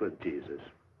talked with Jesus,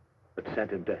 but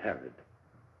sent him to Herod.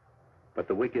 But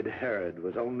the wicked Herod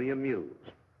was only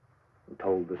amused and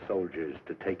told the soldiers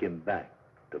to take him back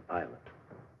to Pilate.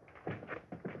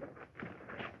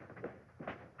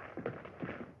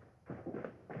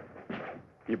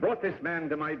 You brought this man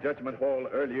to my judgment hall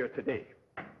earlier today.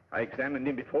 I examined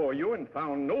him before you and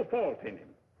found no fault in him.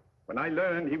 When I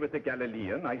learned he was a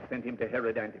Galilean, I sent him to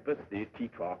Herod Antipas, the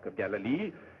tetrarch of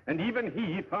Galilee, and even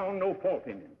he found no fault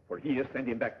in him, for he has sent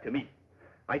him back to me.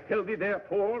 I tell thee,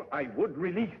 therefore, I would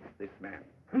release this man.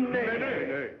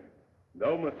 Nay.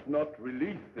 Thou must not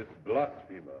release this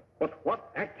blasphemer. But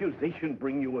what accusation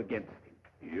bring you against him?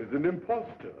 He is an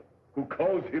impostor who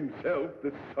calls himself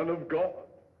the Son of God.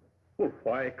 Well,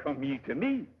 why come ye to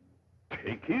me?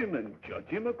 Take him and judge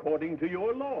him according to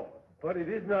your law. But it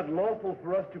is not lawful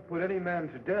for us to put any man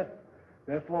to death.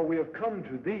 Therefore we have come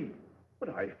to thee. But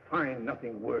I find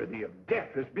nothing worthy of death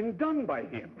has been done by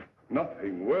him.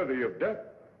 Nothing worthy of death.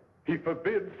 He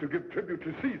forbids to give tribute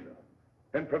to Caesar,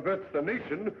 and perverts the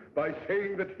nation by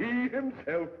saying that he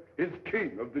himself is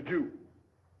king of the Jews.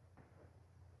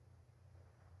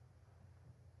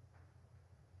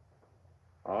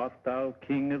 Art thou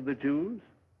king of the Jews?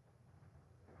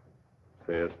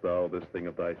 Sayest thou this thing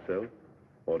of thyself,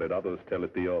 or did others tell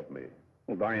it thee of me?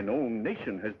 Well, thine own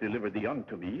nation has delivered thee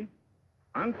unto me.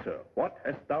 Answer, what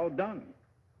hast thou done?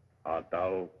 Art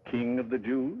thou king of the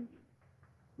Jews?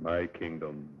 My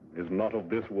kingdom is not of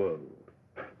this world.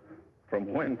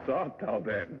 From whence art thou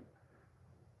then?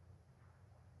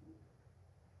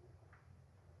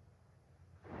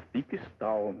 Speakest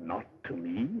thou not to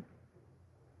me?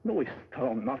 Knowest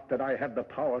thou not that I have the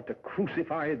power to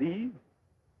crucify thee,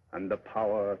 and the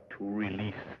power to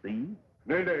release thee?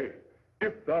 Nay.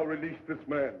 If thou release this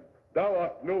man, thou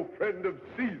art no friend of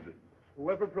Caesar.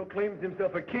 Whoever proclaims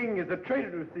himself a king is a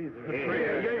traitor to Caesar.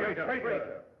 A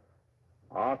traitor.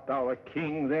 Art thou a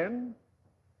king, then?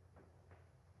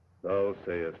 Thou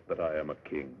sayest that I am a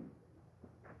king.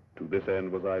 To this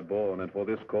end was I born, and for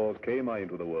this cause came I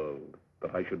into the world,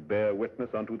 that I should bear witness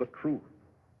unto the truth.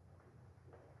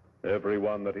 Every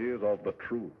one that is of the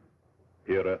truth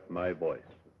heareth my voice.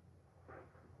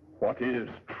 What is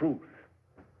truth?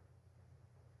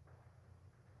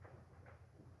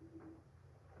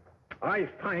 I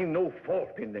find no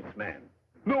fault in this man.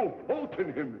 No fault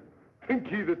in him?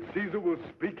 Think ye that Caesar will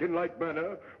speak in like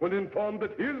manner when informed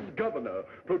that his governor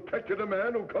protected a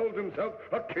man who calls himself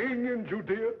a king in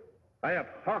Judea? I have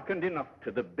hearkened enough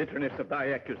to the bitterness of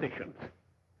thy accusations.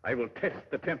 I will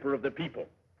test the temper of the people.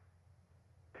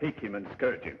 Take him and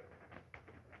scourge him.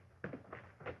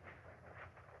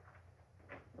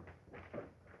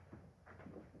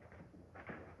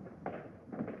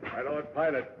 My Lord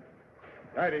Pilate,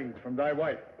 tidings from thy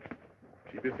wife.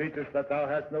 She beseeches that thou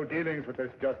hast no dealings with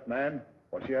this just man,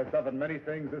 for she has suffered many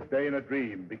things this day in a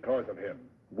dream because of him.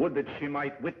 Would that she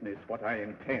might witness what I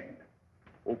intend.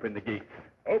 Open the gates.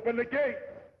 Open the gates!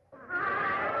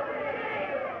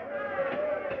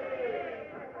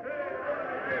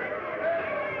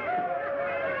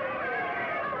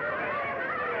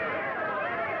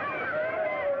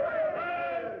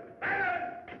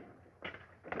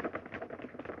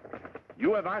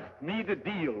 You have asked me to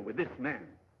deal with this man.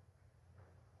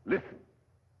 Listen.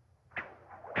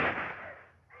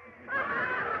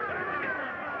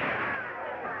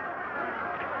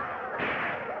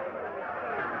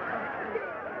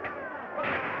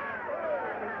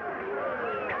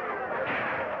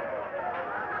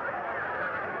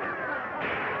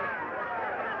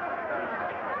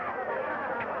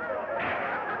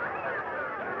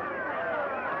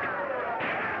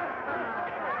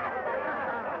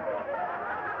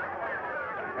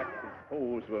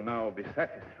 Foes will now be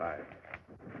satisfied.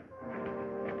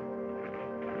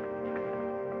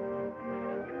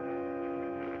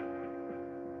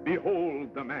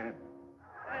 Behold the man.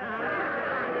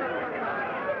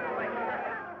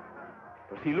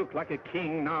 Does he look like a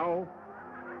king now?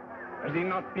 Has he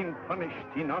not been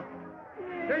punished enough?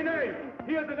 Nay, nay!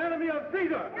 He is an enemy of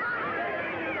Caesar!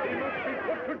 He must be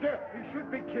put to death. He should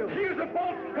be killed. He is a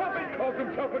false prophet. Calls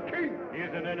himself a king. He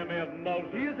is an enemy of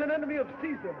Moses. He is an enemy of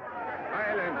Caesar.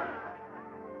 Silence!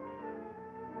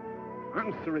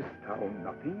 Answerest thou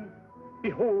nothing?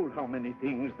 Behold how many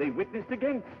things they witnessed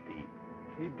against thee.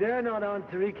 He dare not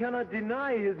answer. He cannot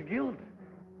deny his guilt.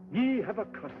 Ye have a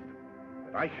custom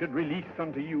that I should release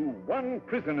unto you one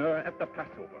prisoner at the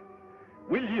Passover.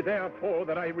 Will ye therefore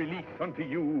that I release unto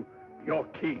you your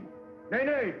king? Nay,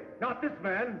 nay, not this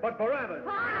man, but Barabbas.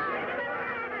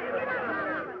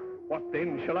 What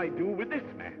then shall I do with this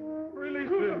man? Release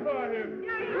him.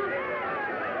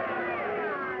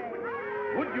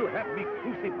 Would you have me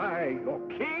crucify your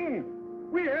king?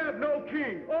 We have no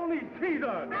king, only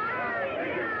Caesar.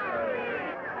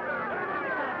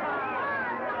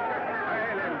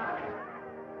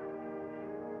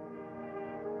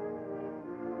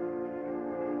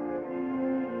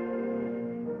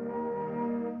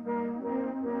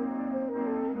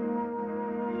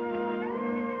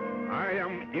 I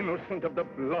am innocent of the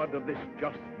blood of this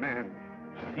just man.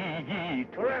 See ye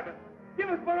to Barabbas! Give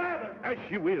us Barabbas! As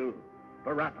ye will.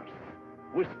 Barabbas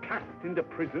was cast into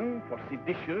prison for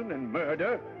sedition and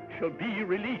murder shall be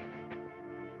released.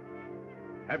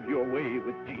 Have your way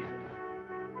with Jesus.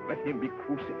 Let him be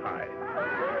crucified.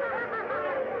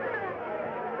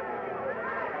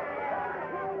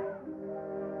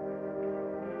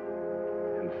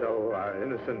 And so our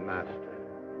innocent master,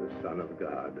 the Son of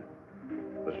God,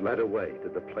 was led away to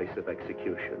the place of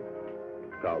execution,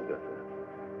 Golgotha.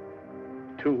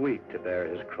 Too weak to bear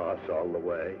his cross all the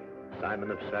way,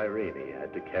 Simon of Cyrene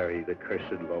had to carry the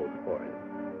cursed load for him.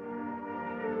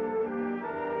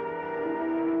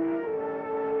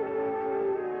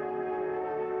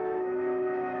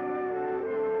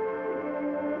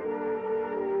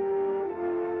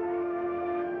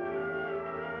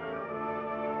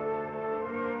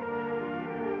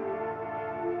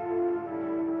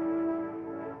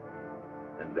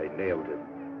 And they nailed him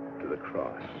to the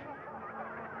cross.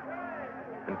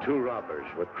 And 2 robbers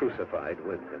were crucified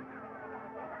with him.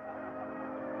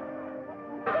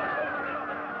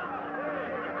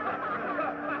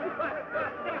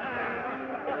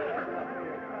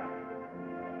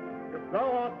 If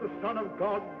thou art the Son of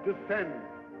God, descend,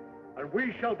 and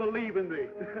we shall believe in thee.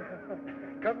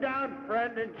 Come down,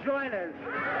 friend, and join us.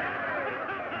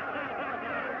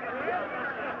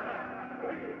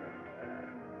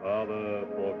 Father,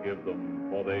 forgive them,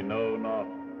 for they know not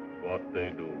what they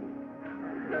do.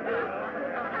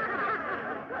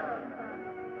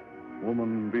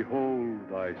 Woman, behold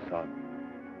thy son.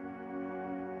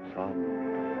 Son,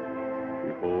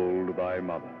 behold thy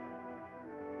mother.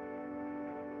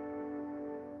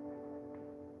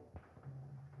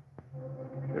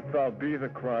 If thou be the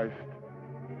Christ,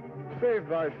 save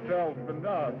thyself and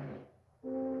us.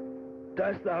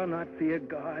 Dost thou not fear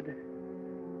God?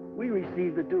 We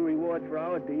receive the due reward for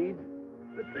our deeds,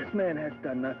 but this man has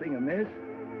done nothing amiss.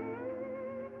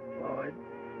 Lord,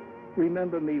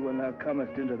 remember me when thou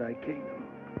comest into thy kingdom.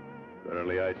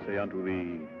 Verily I say unto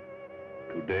thee,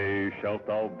 today shalt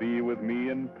thou be with me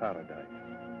in paradise.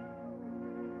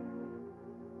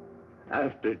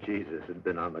 After Jesus had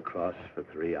been on the cross for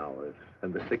 3 hours,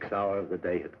 and the 6th hour of the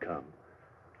day had come,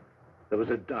 there was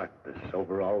a darkness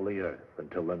over all the earth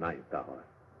until the 9th hour.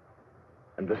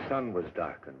 And the sun was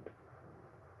darkened,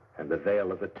 and the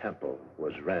veil of the temple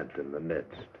was rent in the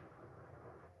midst.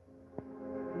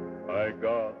 My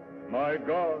God,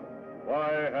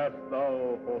 why hast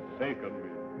thou forsaken me?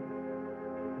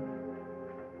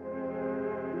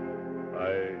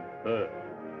 I thirst.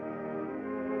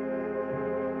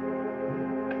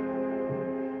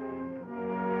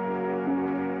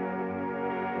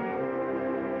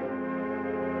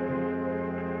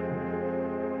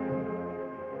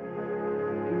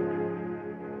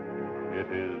 It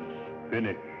is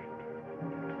finished.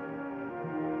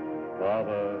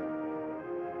 Father,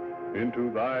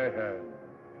 into thy hand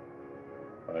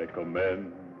I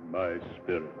commend my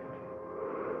spirit.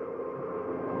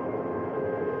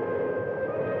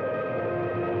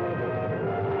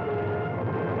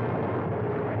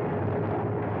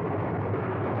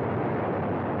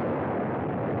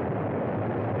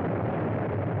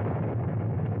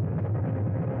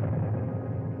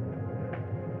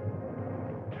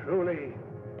 Truly,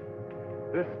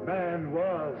 this man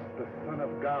was the Son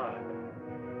of God.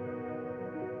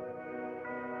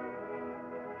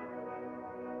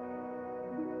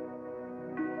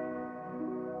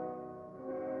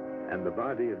 And the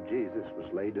body of Jesus was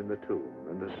laid in the tomb,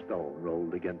 and the stone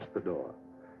rolled against the door.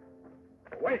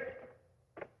 Awake!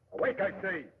 Awake, I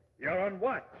say! You're on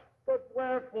watch. But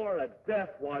wherefore a death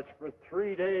watch for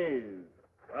 3 days?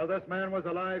 While this man was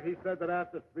alive, he said that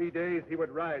after 3 days he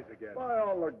would rise again. By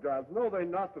all the gods, know they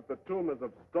not that the tomb is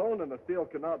of stone and the seal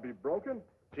cannot be broken?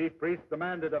 Chief priest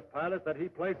demanded of Pilate that he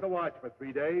place a watch for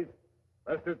 3 days,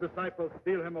 lest his disciples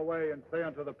steal him away and say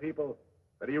unto the people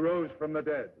that he rose from the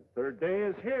dead. The third day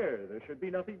is here. There should be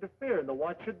nothing to fear, and the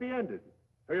watch should be ended.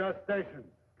 To your stations.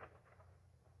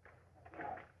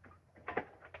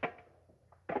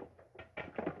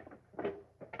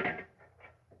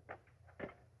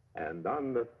 And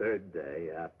on the third day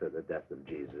after the death of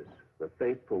Jesus, the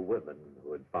faithful women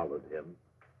who had followed him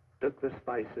took the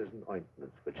spices and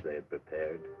ointments which they had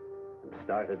prepared and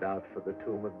started out for the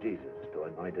tomb of Jesus to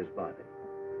anoint his body.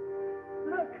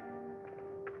 Look,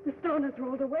 the stone has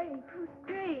rolled away. How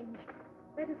strange.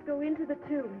 Let us go into the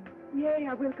tomb. Yea,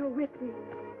 I will go with thee.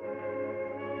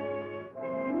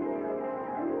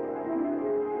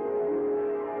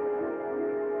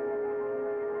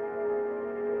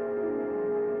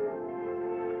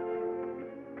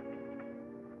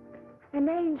 An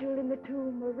angel in the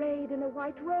tomb, arrayed in a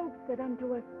white robe, said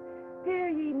unto us, Fear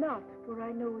ye not, for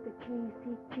I know that ye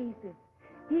seek Jesus.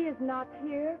 He is not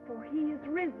here, for he is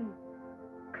risen.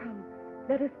 Come,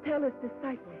 let us tell his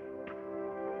disciples.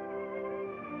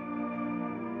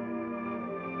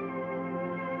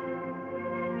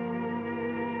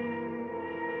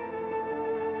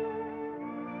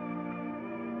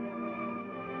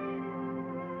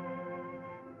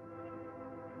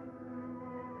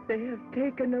 They have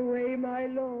taken away my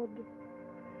Lord.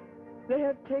 They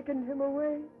have taken him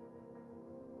away.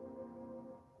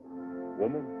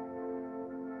 Woman,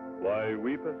 why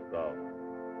weepest thou?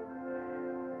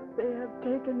 They have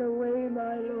taken away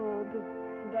my Lord,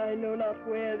 and I know not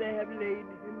where they have laid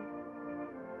him.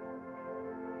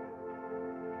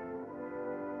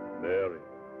 Mary.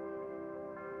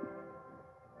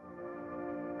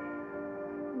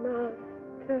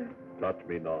 Master. Touch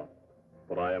me not,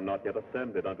 for I am not yet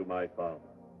ascended unto my Father.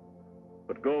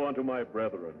 But go unto my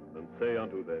brethren, and say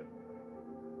unto them,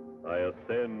 I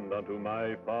ascend unto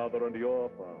my Father and your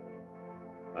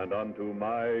Father, and unto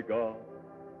my God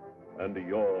and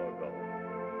your God.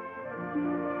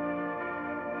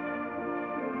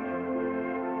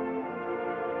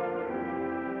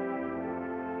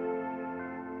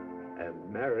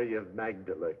 And Mary of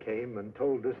Magdala came and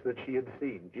told us that she had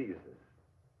seen Jesus.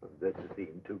 And this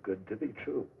seemed too good to be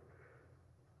true.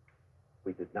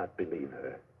 We did not believe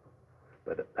her.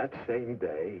 But that same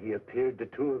day, he appeared to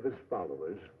two of his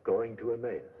followers going to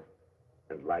Emmaus,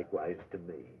 and likewise to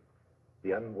me,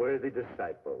 the unworthy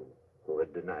disciple who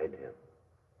had denied him.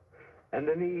 And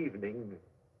in the evening,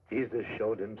 Jesus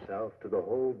showed himself to the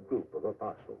whole group of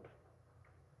apostles.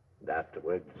 And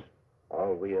afterwards,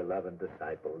 all we 11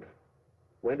 disciples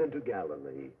went into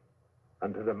Galilee,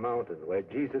 unto the mountain where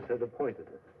Jesus had appointed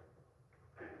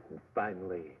us. And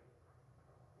finally,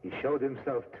 he showed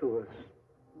himself to us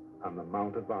on the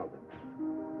Mount of Olives.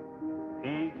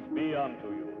 Peace be unto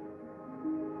you.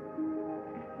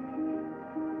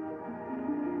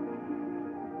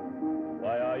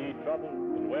 Why are ye troubled,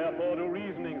 and wherefore do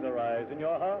reasonings arise in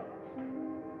your hearts?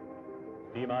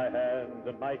 See my hands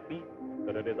and my feet,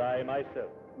 that it is I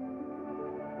myself.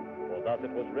 For thus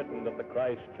it was written that the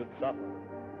Christ should suffer,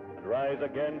 and rise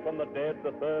again from the dead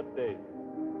the third day,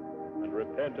 and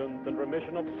repentance and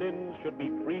remission of sins should be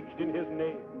preached in his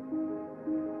name.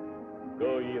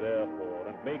 Go ye therefore,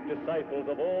 and make disciples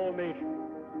of all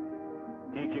nations,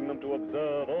 teaching them to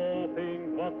observe all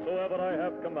things whatsoever I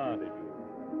have commanded you.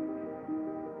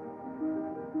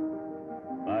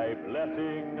 My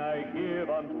blessing I give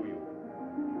unto you.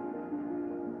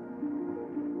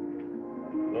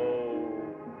 Lo,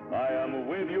 I am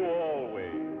with you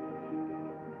always,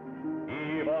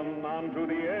 even unto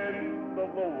the end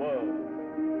of the world.